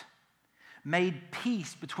Christ, made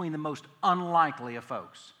peace between the most unlikely of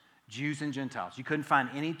folks. Jews and Gentiles. You couldn't find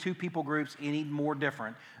any 2 people groups any more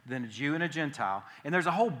different than a Jew and a Gentile. And there's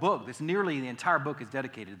a whole book that's nearly the entire book is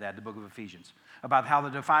dedicated to that, the book of Ephesians, about how the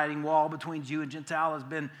dividing wall between Jew and Gentile has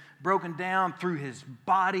been broken down through his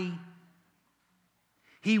body.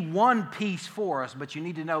 He won peace for us, but you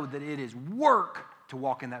need to know that it is work to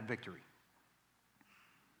walk in that victory.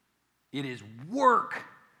 It is work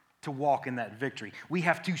to walk in that victory. We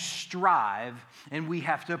have to strive and we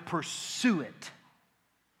have to pursue it.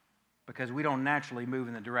 Because we don't naturally move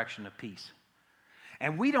in the direction of peace.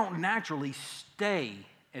 And we don't naturally stay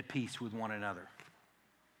at peace with one another.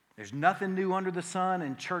 There's nothing new under the sun,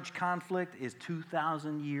 and church conflict is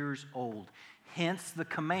 2,000 years old. Hence the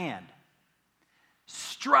command.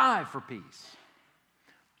 Strive for peace.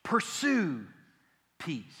 Pursue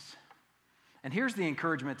peace. And here's the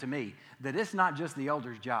encouragement to me, that it's not just the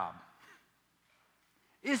elder's job.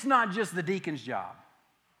 It's not just the deacon's job.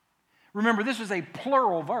 Remember, this is a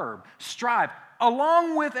plural verb. Strive,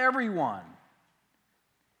 along with everyone,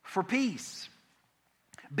 for peace.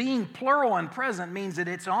 Being plural and present means that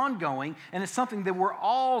it's ongoing, and it's something that we're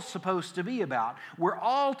all supposed to be about. We're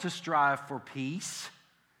all to strive for peace.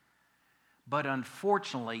 But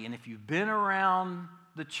unfortunately, and if you've been around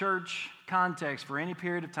the church context for any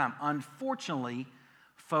period of time, unfortunately,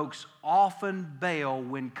 folks often bail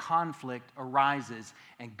when conflict arises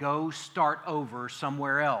and go start over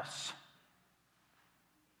somewhere else.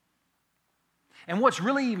 And what's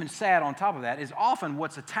really even sad on top of that is often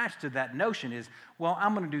what's attached to that notion is, well,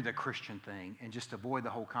 I'm going to do the Christian thing and just avoid the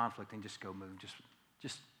whole conflict and just go move,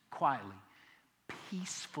 just quietly.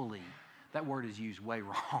 peacefully, that word is used way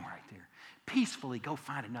wrong right there, peacefully go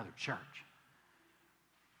find another church.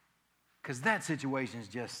 Because that situation is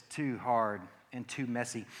just too hard and too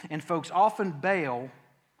messy. And folks often bail,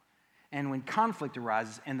 and when conflict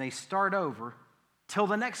arises, and they start over till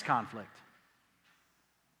the next conflict.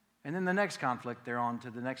 And then the next conflict, they're on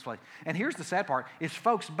to the next place. And here's the sad part, is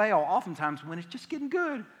folks bail oftentimes when it's just getting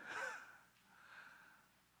good.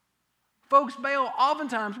 Folks bail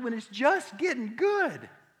oftentimes when it's just getting good.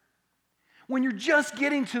 When you're just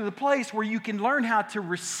getting to the place where you can learn how to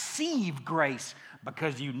receive grace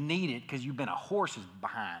because you need it, because you've been a horse's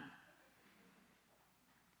behind.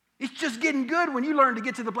 It's just getting good when you learn to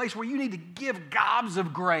get to the place where you need to give gobs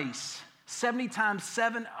of grace. 70 times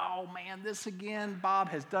 7, oh man, this again, Bob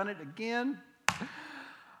has done it again.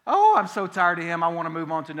 Oh, I'm so tired of him, I want to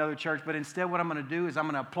move on to another church. But instead what I'm going to do is I'm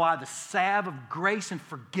going to apply the salve of grace and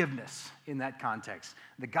forgiveness in that context.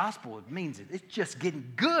 The gospel, it means it. It's just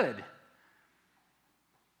getting good.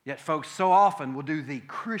 Yet folks so often will do the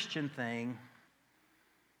Christian thing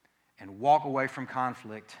and walk away from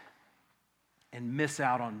conflict and miss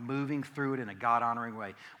out on moving through it in a God-honoring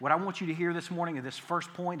way. What I want you to hear this morning in this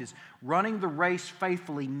first point is running the race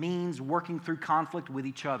faithfully means working through conflict with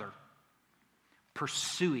each other,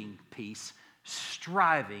 pursuing peace,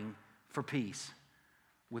 striving for peace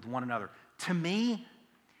with one another. To me,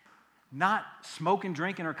 not smoking,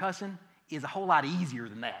 drinking, or cussing is a whole lot easier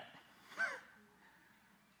than that.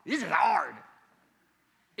 This is hard.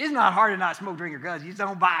 It's not hard to not smoke, drink, or cuss. You just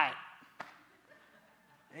don't buy it.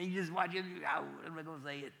 And you just watch it. Oh, I'm not going to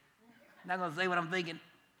say it. I'm not going to say what I'm thinking.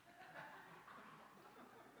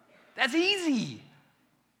 That's easy.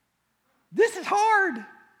 This is hard.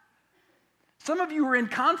 Some of you are in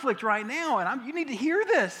conflict right now, and you need to hear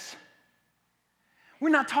this. We're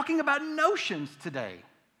not talking about notions today.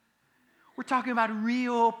 We're talking about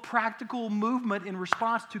real, practical movement in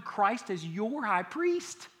response to Christ as your high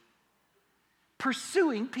priest.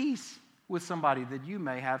 Pursuing peace with somebody that you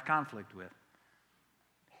may have conflict with.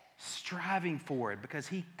 Striving for it because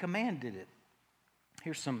he commanded it.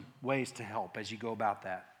 Here's some ways to help as you go about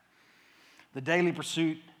that. The daily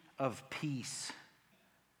pursuit of peace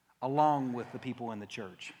along with the people in the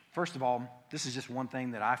church. First of all, this is just one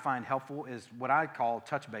thing that I find helpful is what I call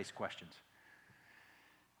touch-based questions.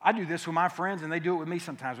 I do this with my friends and they do it with me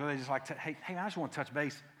sometimes where they just like, hey, I just want to touch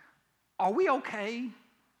base. Are we okay?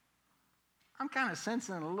 I'm kind of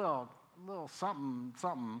sensing a little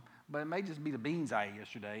something, but it may just be the beans I ate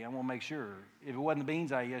yesterday. I want to make sure. If it wasn't the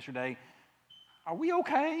beans I ate yesterday, are we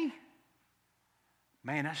okay?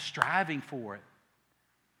 Man, that's striving for it.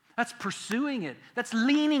 That's pursuing it. That's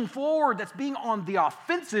leaning forward. That's being on the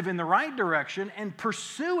offensive in the right direction and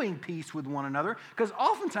pursuing peace with one another. Because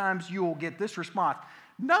oftentimes you'll get this response,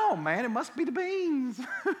 no, man, it must be the beans.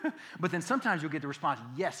 But then sometimes you'll get the response,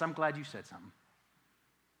 yes, I'm glad you said something.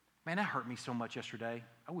 Man, that hurt me so much yesterday.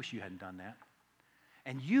 I wish you hadn't done that.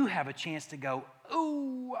 And you have a chance to go,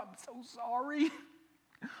 oh, I'm so sorry.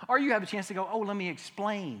 Or you have a chance to go, oh, let me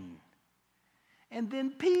explain. And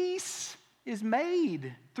then peace is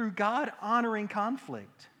made through God honoring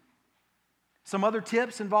conflict. Some other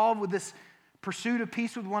tips involved with this pursuit of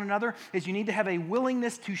peace with one another is you need to have a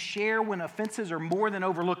willingness to share when offenses are more than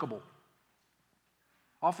overlookable.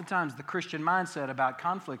 Oftentimes, the Christian mindset about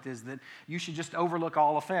conflict is that you should just overlook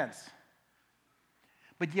all offense.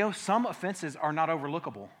 But some offenses are not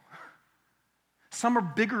overlookable. Some are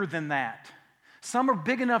bigger than that. Some are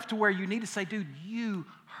big enough to where you need to say, dude, you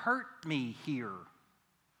hurt me here.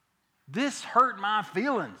 This hurt my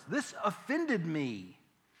feelings. This offended me.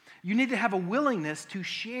 You need to have a willingness to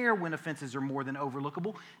share when offenses are more than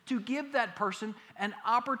overlookable, to give that person an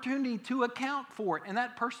opportunity to account for it, and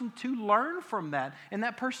that person to learn from that, and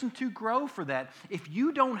that person to grow for that. If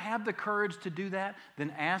you don't have the courage to do that,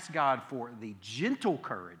 then ask God for the gentle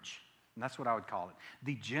courage, and that's what I would call it,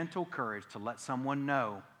 the gentle courage to let someone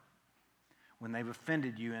know when they've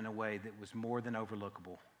offended you in a way that was more than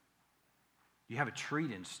overlookable. You have a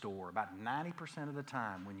treat in store about 90% of the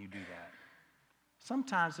time when you do that.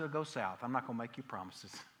 Sometimes it'll go south. I'm not going to make you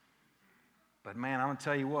promises. But man, I'm going to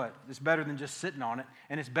tell you what, it's better than just sitting on it.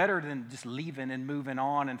 And it's better than just leaving and moving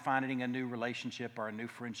on and finding a new relationship or a new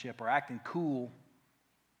friendship or acting cool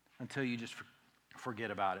until you just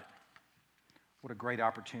forget about it. What a great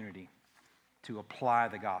opportunity to apply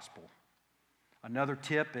the gospel. Another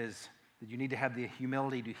tip is that you need to have the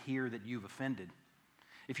humility to hear that you've offended.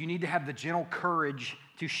 If you need to have the gentle courage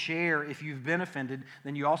to share if you've been offended,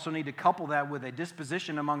 then you also need to couple that with a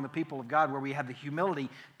disposition among the people of God where we have the humility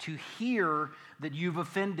to hear that you've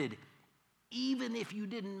offended, even if you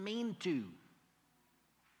didn't mean to.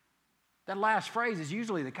 That last phrase is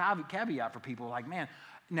usually the caveat for people like, man,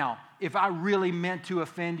 now, if I really meant to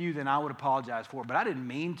offend you, then I would apologize for it, but I didn't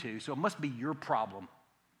mean to, so it must be your problem.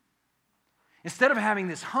 Instead of having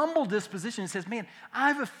this humble disposition, it says, man,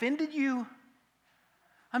 I've offended you.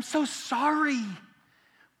 I'm so sorry.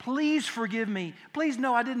 Please forgive me. Please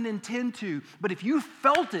know I didn't intend to. But if you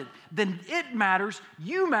felt it, then it matters.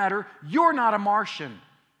 You matter. You're not a Martian.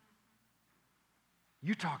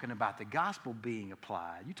 You're talking about the gospel being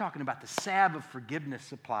applied. You're talking about the salve of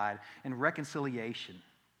forgiveness applied and reconciliation.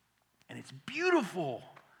 And it's beautiful.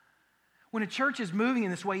 When a church is moving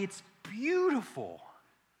in this way, it's beautiful.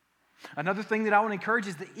 Another thing that I want to encourage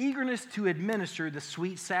is the eagerness to administer the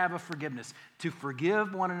sweet salve of forgiveness, to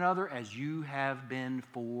forgive one another as you have been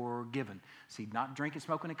forgiven. See, not drinking,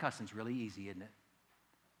 smoking, and cussing is really easy, isn't it?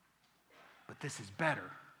 But this is better.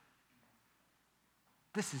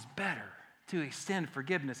 This is better, to extend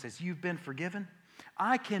forgiveness as you've been forgiven.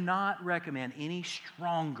 I cannot recommend any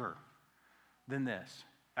stronger than this.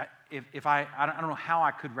 I don't know how I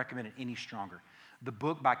could recommend it any stronger. The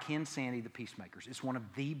book by Ken Sande, The Peacemakers. It's one of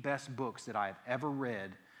the best books that I have ever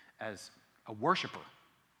read as a worshiper.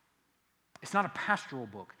 It's not a pastoral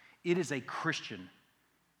book. It is a Christian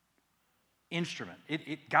instrument.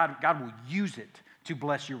 God will use it to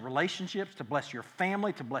bless your relationships, to bless your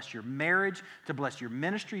family, to bless your marriage, to bless your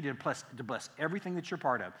ministry, to bless everything that you're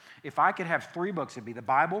part of. If I could have 3 books, it'd be the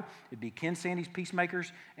Bible, it'd be Ken Sande's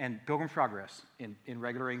Peacemakers, and Pilgrim's Progress in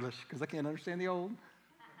regular English, because I can't understand the old.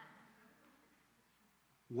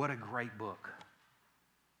 What a great book.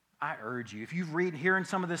 I urge you, if you've hearing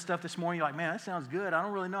some of this stuff this morning, you're like, man, that sounds good. I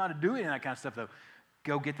don't really know how to do any of that kind of stuff, though.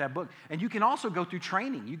 Go get that book. And you can also go through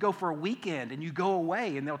training. You go for a weekend, and you go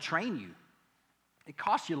away, and they'll train you. It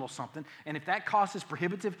costs you a little something, and if that cost is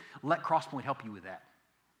prohibitive, let Crosspoint help you with that.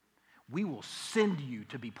 We will send you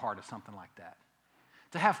to be part of something like that.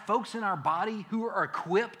 To have folks in our body who are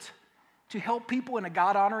equipped to help people in a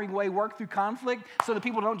God-honoring way work through conflict so that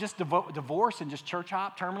people don't just divorce and just church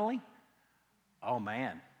hop terminally. Oh,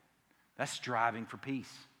 man, that's striving for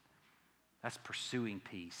peace. That's pursuing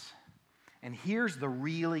peace. And here's the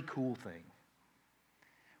really cool thing.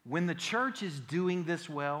 When the church is doing this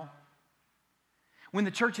well, when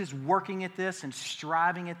the church is working at this and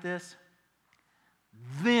striving at this,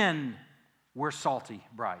 then we're salty,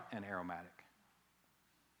 bright, and aromatic.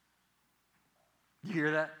 You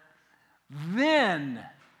hear that? Then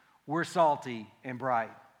we're salty and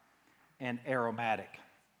bright and aromatic.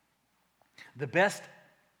 The best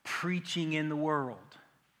preaching in the world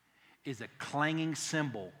is a clanging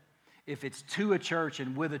cymbal if it's to a church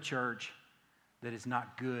and with a church that is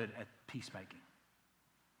not good at peacemaking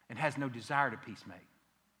and has no desire to peacemake.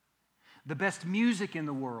 The best music in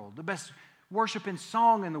the world, the best worship and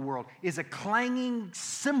song in the world is a clanging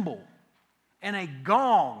cymbal and a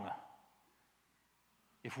gong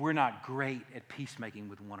if we're not great at peacemaking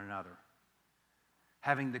with one another.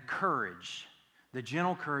 Having the courage, the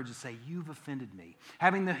gentle courage to say, you've offended me.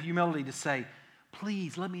 Having the humility to say,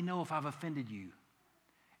 please let me know if I've offended you.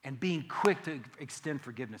 And being quick to extend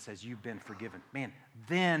forgiveness as you've been forgiven. Man,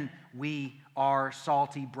 then we are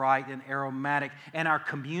salty, bright, and aromatic. And our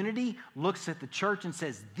community looks at the church and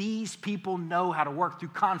says, these people know how to work through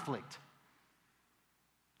conflict.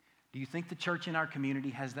 Do you think the church in our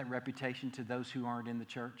community has that reputation to those who aren't in the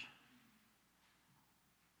church?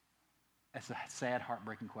 That's a sad,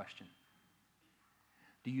 heartbreaking question.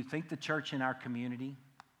 Do you think the church in our community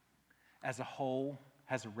as a whole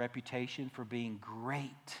has a reputation for being great,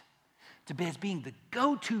 as being the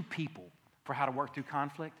go-to people for how to work through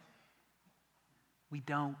conflict? We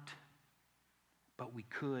don't, but we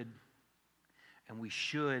could, and we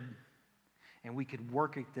should, and we could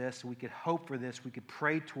work at this, we could hope for this, we could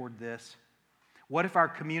pray toward this. What if our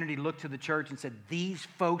community looked to the church and said, these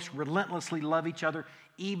folks relentlessly love each other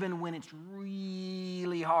even when it's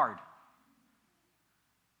really hard?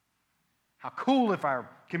 How cool if our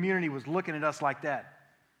community was looking at us like that.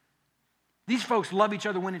 These folks love each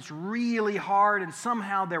other when it's really hard, and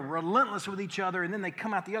somehow they're relentless with each other, and then they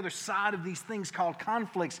come out the other side of these things called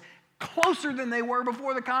conflicts closer than they were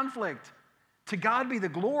before the conflict. To God be the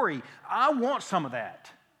glory. I want some of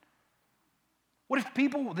that. What if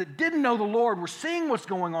people that didn't know the Lord were seeing what's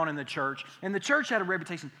going on in the church, and the church had a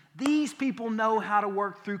reputation? These people know how to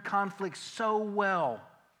work through conflict so well.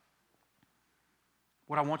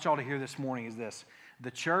 What I want y'all to hear this morning is this.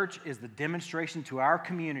 The church is the demonstration to our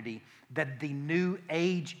community that the new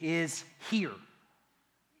age is here.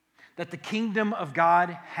 That the kingdom of God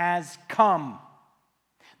has come.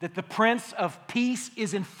 That the Prince of Peace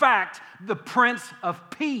is in fact the Prince of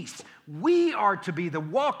Peace. We are to be the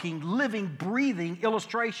walking, living, breathing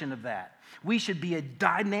illustration of that. We should be a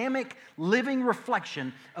dynamic, living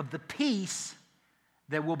reflection of the peace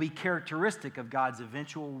that will be characteristic of God's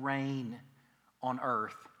eventual reign on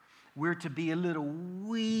earth. We're to be a little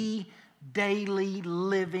wee, daily,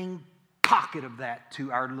 living pocket of that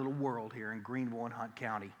to our little world here in Greenville and Hunt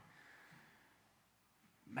County.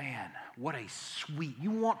 Man, what a sweet.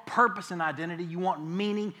 You want purpose and identity, you want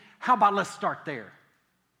meaning. How about let's start there?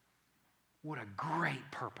 What a great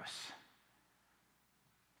purpose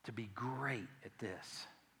to be great at this.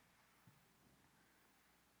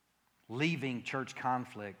 Leaving church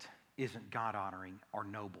conflict isn't God-honoring or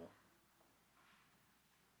noble.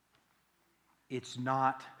 It's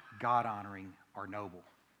not God-honoring or noble.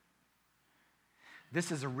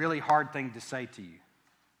 This is a really hard thing to say to you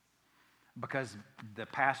because the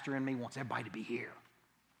pastor in me wants everybody to be here.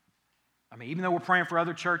 I mean, even though we're praying for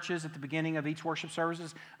other churches at the beginning of each worship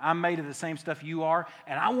services, I'm made of the same stuff you are,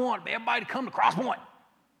 and I want everybody to come to Cross Point.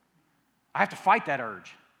 I have to fight that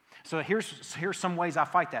urge. So here's some ways I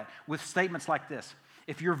fight that with statements like this.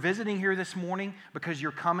 If you're visiting here this morning because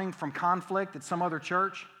you're coming from conflict at some other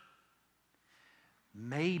church,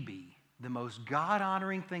 maybe the most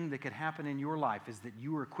God-honoring thing that could happen in your life is that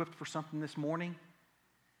you were equipped for something this morning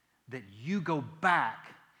that you go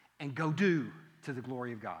back and go do to the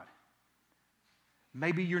glory of God.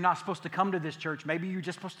 Maybe you're not supposed to come to this church. Maybe you're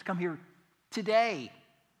just supposed to come here today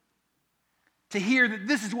to hear that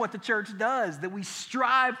this is what the church does, that we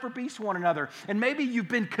strive for peace with one another. And maybe you've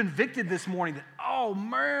been convicted this morning that, oh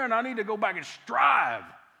man, I need to go back and strive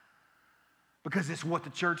because it's what the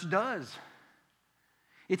church does.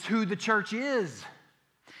 It's who the church is.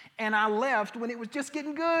 And I left when it was just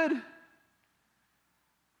getting good.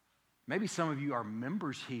 Maybe some of you are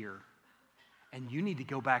members here and you need to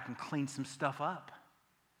go back and clean some stuff up.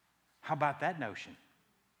 How about that notion?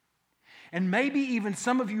 And maybe even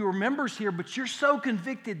some of you are members here, but you're so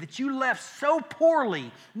convicted that you left so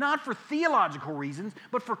poorly, not for theological reasons,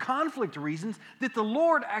 but for conflict reasons, that the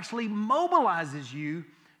Lord actually mobilizes you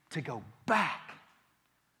to go back.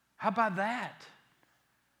 How about that?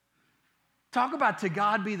 Talk about to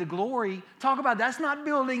God be the glory. Talk about that's not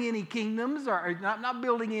building any kingdoms or not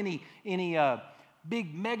building any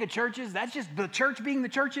big mega churches. That's just the church being the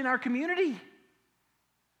church in our community.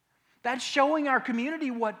 That's showing our community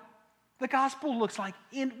what the gospel looks like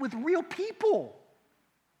with real people,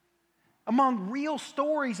 among real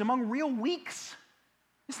stories, among real weeks.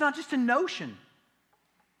 It's not just a notion,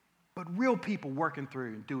 but real people working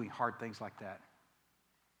through and doing hard things like that.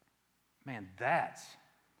 Man, that's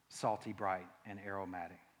salty, bright, and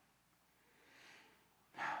aromatic.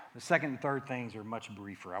 The second and third things are much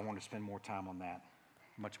briefer. I want to spend more time on that,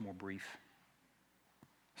 much more brief.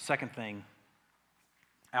 Second thing,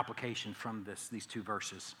 application from these two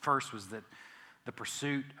verses. First was that the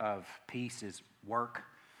pursuit of peace is work.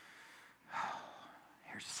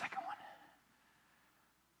 Here's the second one.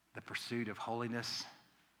 The pursuit of holiness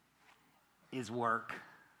is work.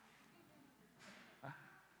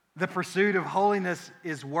 The pursuit of holiness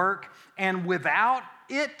is work, and without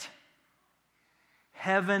it,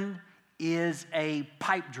 heaven is a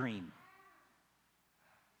pipe dream.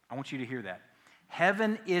 I want you to hear that.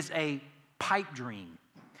 Heaven is a pipe dream.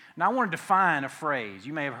 Now, I want to define a phrase.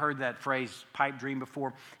 You may have heard that phrase, pipe dream,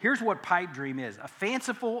 before. Here's what pipe dream is: a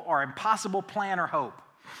fanciful or impossible plan or hope.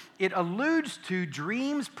 It alludes to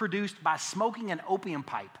dreams produced by smoking an opium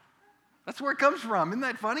pipe. That's where it comes from. Isn't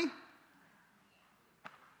that funny?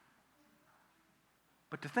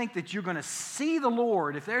 But to think that you're going to see the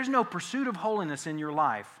Lord, if there's no pursuit of holiness in your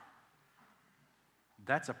life,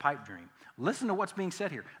 that's a pipe dream. Listen to what's being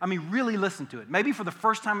said here. I mean, really listen to it. Maybe for the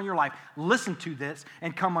first time in your life, listen to this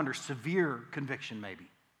and come under severe conviction, maybe.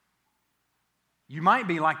 You might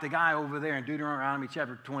be like the guy over there in Deuteronomy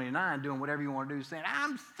chapter 29 doing whatever you want to do, saying,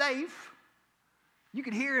 I'm safe. You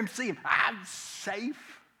can hear him, see him, I'm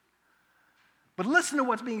safe. But listen to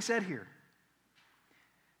what's being said here.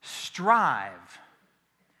 Strive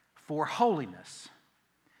for holiness,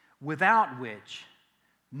 without which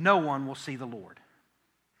no one will see the Lord.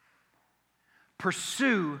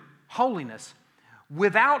 Pursue holiness,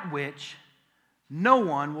 without which no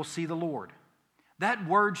one will see the Lord. That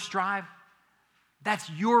word strive, that's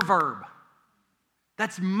your verb.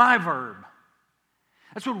 That's my verb.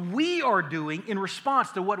 That's what we are doing in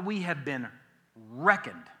response to what we have been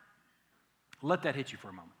reckoned. Let that hit you for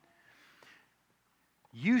a moment.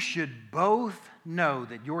 You should both know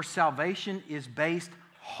that your salvation is based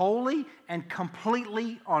wholly and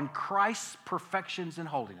completely on Christ's perfections and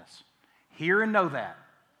holiness. Hear and know that.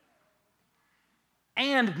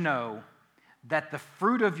 And know that the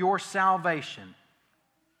fruit of your salvation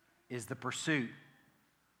is the pursuit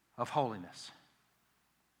of holiness.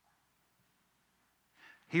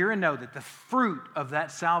 Hear and know that the fruit of that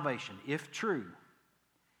salvation, if true,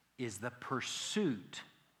 is the pursuit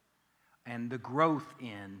and the growth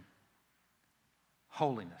in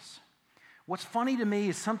holiness. What's funny to me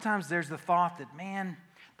is sometimes there's the thought that, man,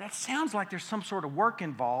 that sounds like there's some sort of work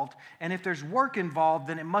involved, and if there's work involved,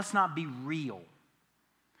 then it must not be real.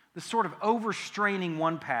 The sort of overstraining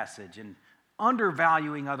one passage and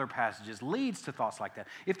undervaluing other passages leads to thoughts like that.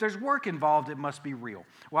 If there's work involved, it must be real.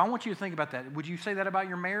 Well, I want you to think about that. Would you say that about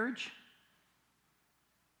your marriage?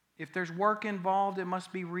 If there's work involved, it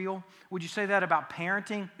must be real. Would you say that about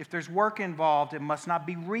parenting? If there's work involved, it must not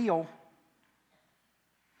be real.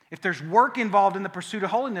 If there's work involved in the pursuit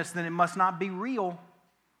of holiness, then it must not be real.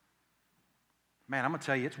 Man, I'm going to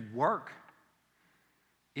tell you, it's work.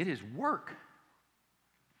 It is work.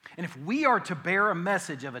 And if we are to bear a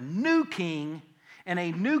message of a new king and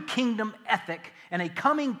a new kingdom ethic and a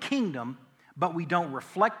coming kingdom, but we don't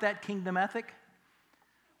reflect that kingdom ethic,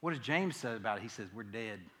 what does James say about it? He says, we're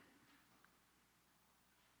dead.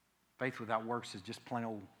 Faith without works is just plain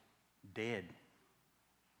old dead.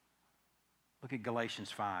 Look at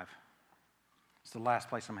Galatians 5. It's the last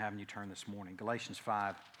place I'm having you turn this morning. Galatians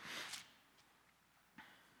 5.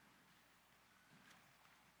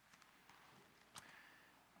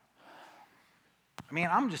 I mean,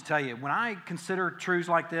 I'm just telling you, when I consider truths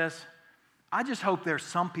like this, I just hope there's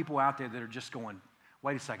some people out there that are just going,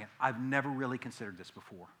 wait a second, I've never really considered this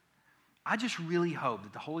before. I just really hope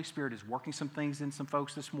that the Holy Spirit is working some things in some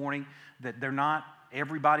folks this morning, that they're not,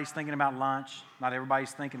 everybody's thinking about lunch, not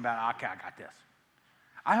everybody's thinking about, okay, I got this.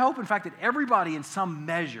 I hope, in fact, that everybody in some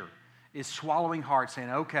measure is swallowing hard,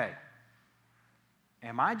 saying, okay,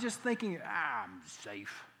 am I just thinking, I'm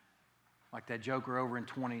safe? Like that joker over in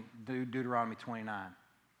Deuteronomy 29.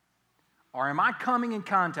 Or am I coming in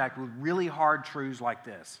contact with really hard truths like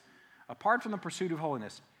this? Apart from the pursuit of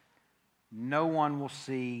holiness, no one will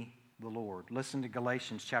see the Lord. Listen to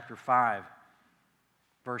Galatians chapter 5,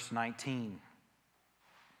 verse 19.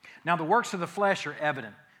 Now the works of the flesh are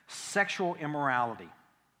evident: sexual immorality,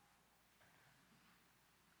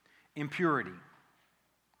 impurity,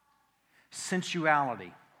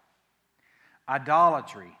 sensuality,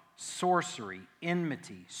 idolatry, sorcery,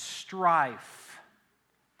 enmity, strife,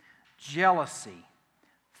 jealousy,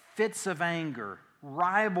 fits of anger,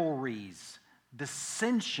 rivalries,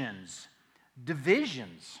 dissensions,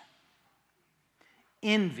 divisions,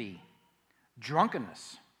 envy,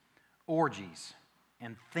 drunkenness, orgies,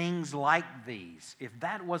 and things like these. If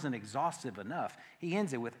that wasn't exhaustive enough, he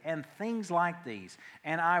ends it with, and things like these.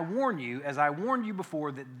 And I warn you, as I warned you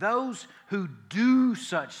before, that those who do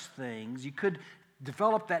such things, you could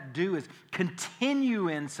develop that do as continue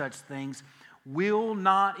in such things, will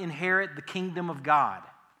not inherit the kingdom of God.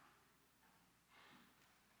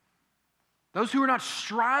 Those who are not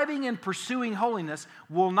striving and pursuing holiness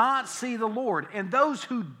will not see the Lord. And those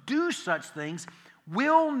who do such things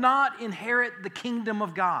will not inherit the kingdom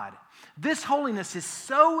of God. This holiness is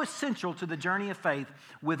so essential to the journey of faith.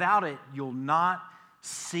 Without it, you'll not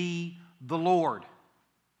see the Lord.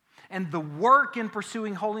 And the work in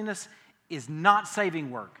pursuing holiness is not saving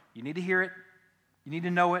work. You need to hear it. You need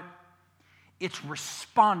to know it. It's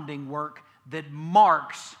responding work that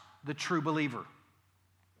marks the true believer.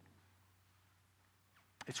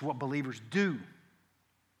 It's what believers do.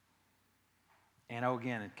 And oh,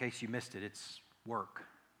 again, in case you missed it, it's work.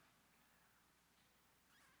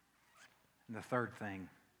 And the third thing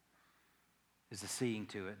is the seeing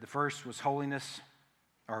to it. The first was holiness,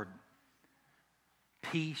 or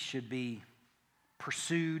peace should be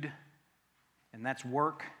pursued, and that's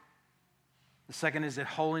work. The second is that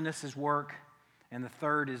holiness is work, and the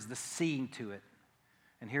third is the seeing to it.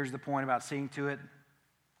 And here's the point about seeing to it.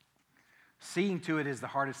 Seeing to it is the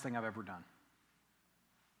hardest thing I've ever done.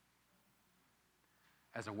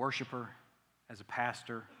 As a worshiper, as a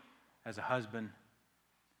pastor, as a husband,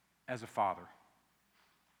 as a father.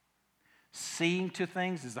 Seeing to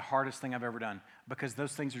things is the hardest thing I've ever done because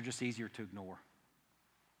those things are just easier to ignore.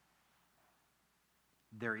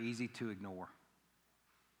 They're easy to ignore.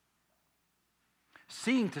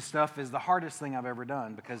 Seeing to stuff is the hardest thing I've ever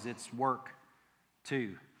done because it's work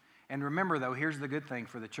too. And remember, though, here's the good thing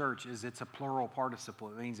for the church is it's a plural participle.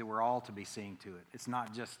 It means that we're all to be seeing to it. It's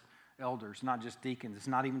not just elders, not just deacons. It's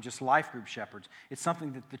not even just life group shepherds. It's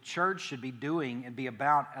something that the church should be doing and be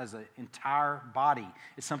about as an entire body.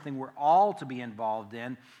 It's something we're all to be involved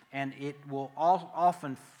in, and it will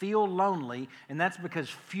often feel lonely, and that's because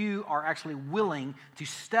few are actually willing to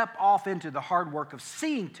step off into the hard work of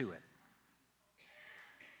seeing to it.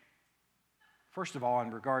 First of all,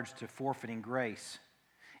 in regards to forfeiting grace,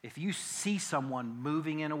 If you see someone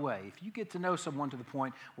moving in a way, if you get to know someone to the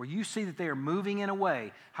point where you see that they are moving in a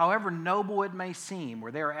way, however noble it may seem,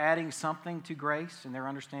 where they are adding something to grace and their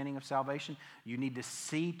understanding of salvation, you need to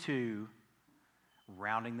see to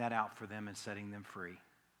rounding that out for them and setting them free.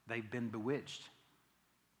 They've been bewitched.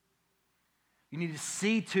 You need to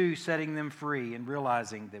see to setting them free and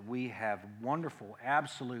realizing that we have wonderful,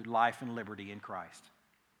 absolute life and liberty in Christ,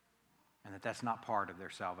 and that that's not part of their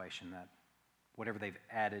salvation, that whatever they've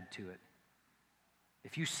added to it.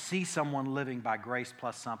 If you see someone living by grace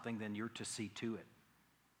plus something, then you're to see to it.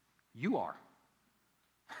 You are.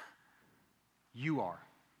 You are.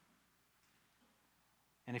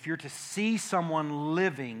 And if you're to see someone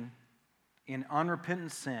living in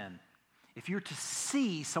unrepentant sin, if you're to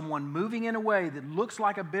see someone moving in a way that looks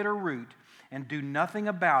like a bitter root and do nothing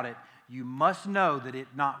about it, you must know that it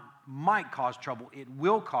not might cause trouble, it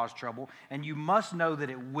will cause trouble, and you must know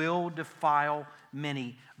that it will defile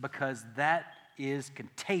many, because that is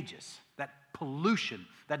contagious. That pollution,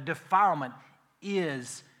 that defilement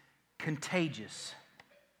is contagious.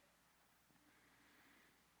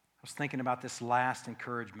 I was thinking about this last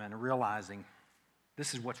encouragement and realizing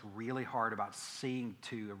this is what's really hard about seeing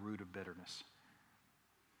to a root of bitterness.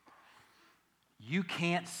 You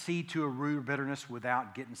can't see to a root of bitterness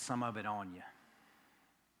without getting some of it on you.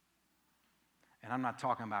 And I'm not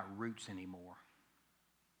talking about roots anymore.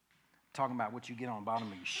 I'm talking about what you get on the bottom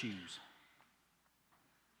of your shoes.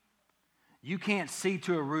 You can't see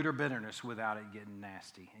to a root of bitterness without it getting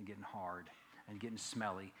nasty and getting hard and getting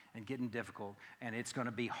smelly and getting difficult, and it's going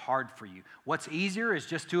to be hard for you. What's easier is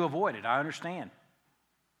just to avoid it. I understand.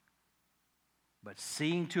 But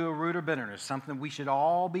seeing to a root of bitterness, something we should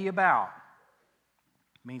all be about,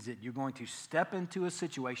 means that you're going to step into a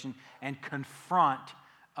situation and confront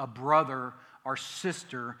a brother or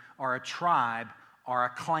sister or a tribe or a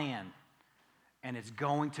clan. And it's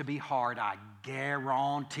going to be hard, I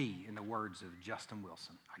guarantee, in the words of Justin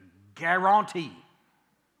Wilson. I guarantee.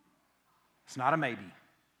 It's not a maybe.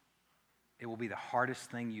 It will be the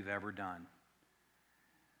hardest thing you've ever done.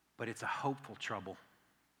 But it's a hopeful trouble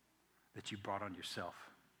that you brought on yourself.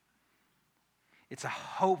 It's a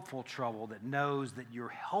hopeful trouble that knows that you're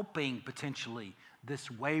helping potentially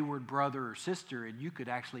this wayward brother or sister, and you could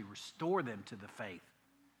actually restore them to the faith.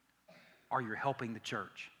 Or you're helping the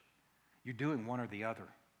church. You're doing one or the other.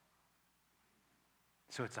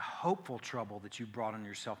 So it's a hopeful trouble that you brought on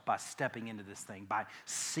yourself by stepping into this thing, by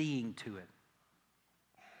seeing to it.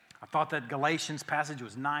 I thought that Galatians passage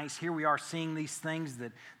was nice. Here we are seeing these things,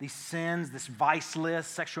 that these sins, this vice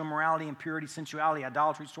list, sexual immorality, impurity, sensuality,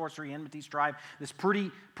 idolatry, sorcery, enmity, strife, this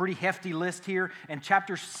pretty hefty list here. And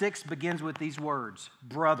chapter 6 begins with these words,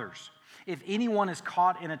 brothers, if anyone is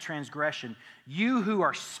caught in a transgression, you who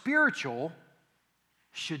are spiritual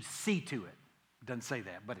should see to it. It doesn't say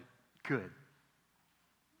that, but it could.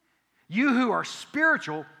 You who are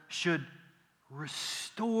spiritual should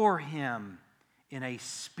restore him in a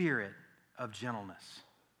spirit of gentleness.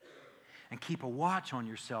 And keep a watch on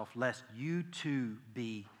yourself, lest you too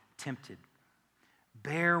be tempted.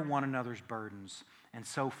 Bear one another's burdens, and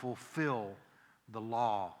so fulfill the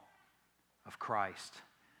law of Christ.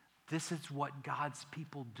 This is what God's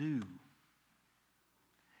people do.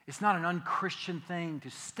 It's not an unchristian thing to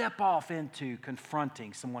step off into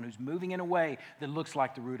confronting someone who's moving in a way that looks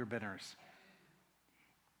like the root of bitterness.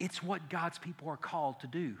 It's what God's people are called to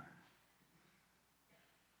do.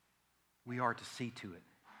 We are to see to it.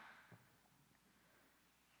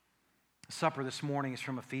 The supper this morning is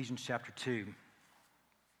from Ephesians chapter 2.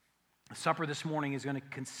 The supper this morning is going to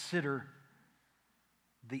consider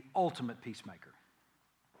the ultimate peacemaker.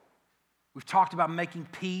 We've talked about making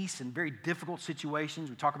peace in very difficult situations.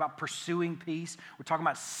 We talk about pursuing peace. We're talking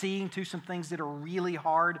about seeing to some things that are really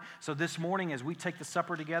hard. So this morning, as we take the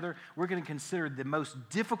supper together, we're going to consider the most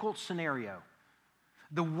difficult scenario,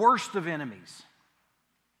 the worst of enemies,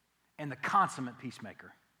 and the consummate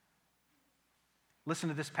peacemaker. Listen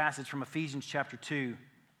to this passage from Ephesians chapter 2,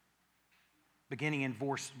 beginning in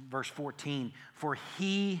verse 14. For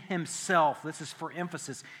he himself, this is for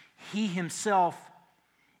emphasis, he himself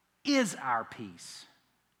is our peace,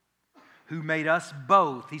 who made us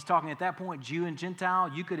both. He's talking at that point, Jew and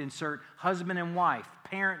Gentile. You could insert husband and wife,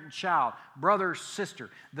 parent and child, brother,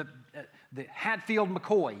 sister, the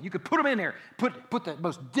Hatfield-McCoy. You could put them in there. Put the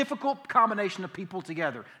most difficult combination of people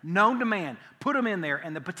together, known to man. Put them in there,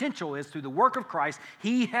 and the potential is through the work of Christ,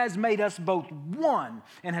 he has made us both one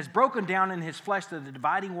and has broken down in his flesh the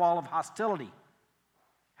dividing wall of hostility.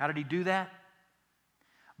 How did he do that?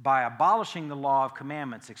 By abolishing the law of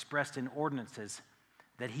commandments expressed in ordinances,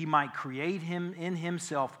 that he might create him in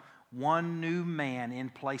himself one new man in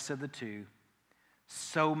place of the two,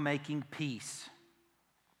 so making peace.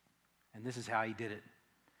 And this is how he did it.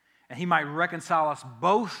 And he might reconcile us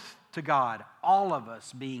both to God, all of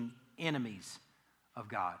us being enemies of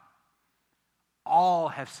God. All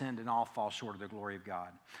have sinned and all fall short of the glory of God.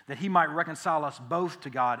 That he might reconcile us both to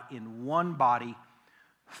God in one body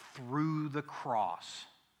through the cross,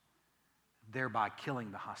 thereby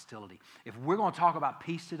killing the hostility. If we're going to talk about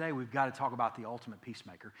peace today, we've got to talk about the ultimate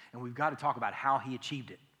peacemaker, and we've got to talk about how he achieved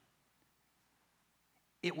it.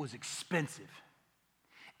 It was expensive,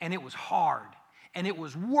 and it was hard, and it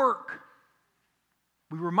was work.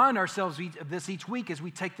 We remind ourselves of this each week as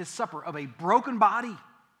we take this supper of a broken body.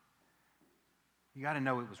 You got to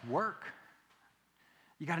know it was work.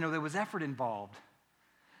 You got to know there was effort involved.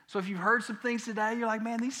 So if you've heard some things today, you're like,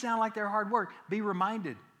 man, these sound like they're hard work. Be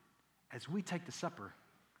reminded as we take the supper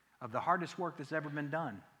of the hardest work that's ever been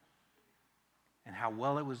done and how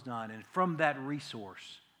well it was done. And from that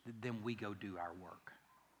resource, then we go do our work.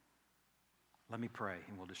 Let me pray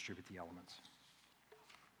and we'll distribute the elements.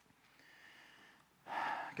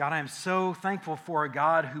 God, I am so thankful for a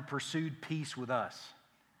God who pursued peace with us.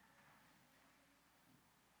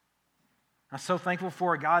 I'm so thankful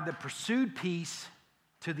for a God that pursued peace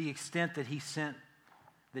to the extent that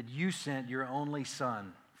that you sent your only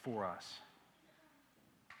Son for us.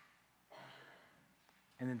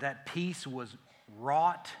 And that peace was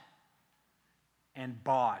wrought and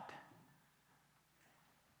bought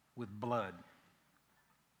with blood.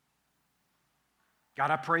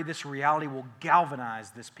 God, I pray this reality will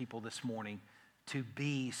galvanize this people this morning to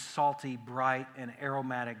be salty, bright, and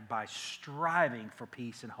aromatic by striving for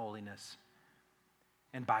peace and holiness.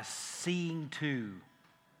 And by seeing to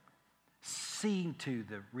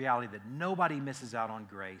the reality that nobody misses out on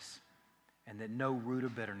grace and that no root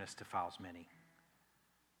of bitterness defiles many.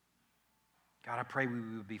 God, I pray we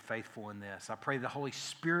would be faithful in this. I pray the Holy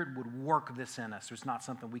Spirit would work this in us. It's not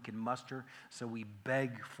something we can muster, so we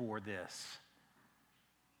beg for this.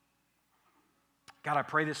 God, I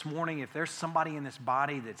pray this morning if there's somebody in this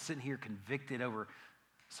body that's sitting here convicted over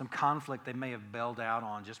some conflict they may have bailed out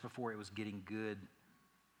on just before it was getting good,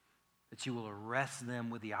 that you will arrest them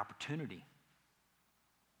with the opportunity.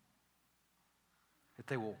 That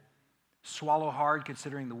they will swallow hard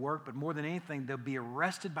considering the work, but more than anything, they'll be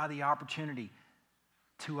arrested by the opportunity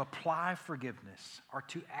to apply forgiveness or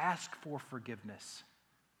to ask for forgiveness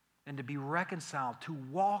and to be reconciled, to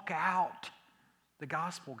walk out the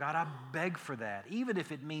gospel. God, I beg for that, even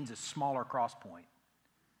if it means a smaller cross point,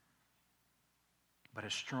 but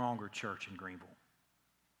a stronger church in Greenville.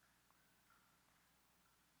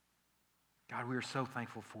 God, we are so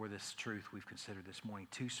thankful for this truth we've considered this morning.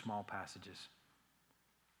 2 small passages.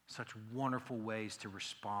 Such wonderful ways to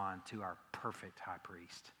respond to our perfect high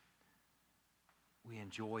priest. We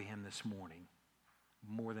enjoy him this morning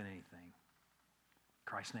more than anything. In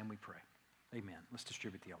Christ's name we pray. Amen. Let's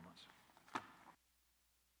distribute the elements.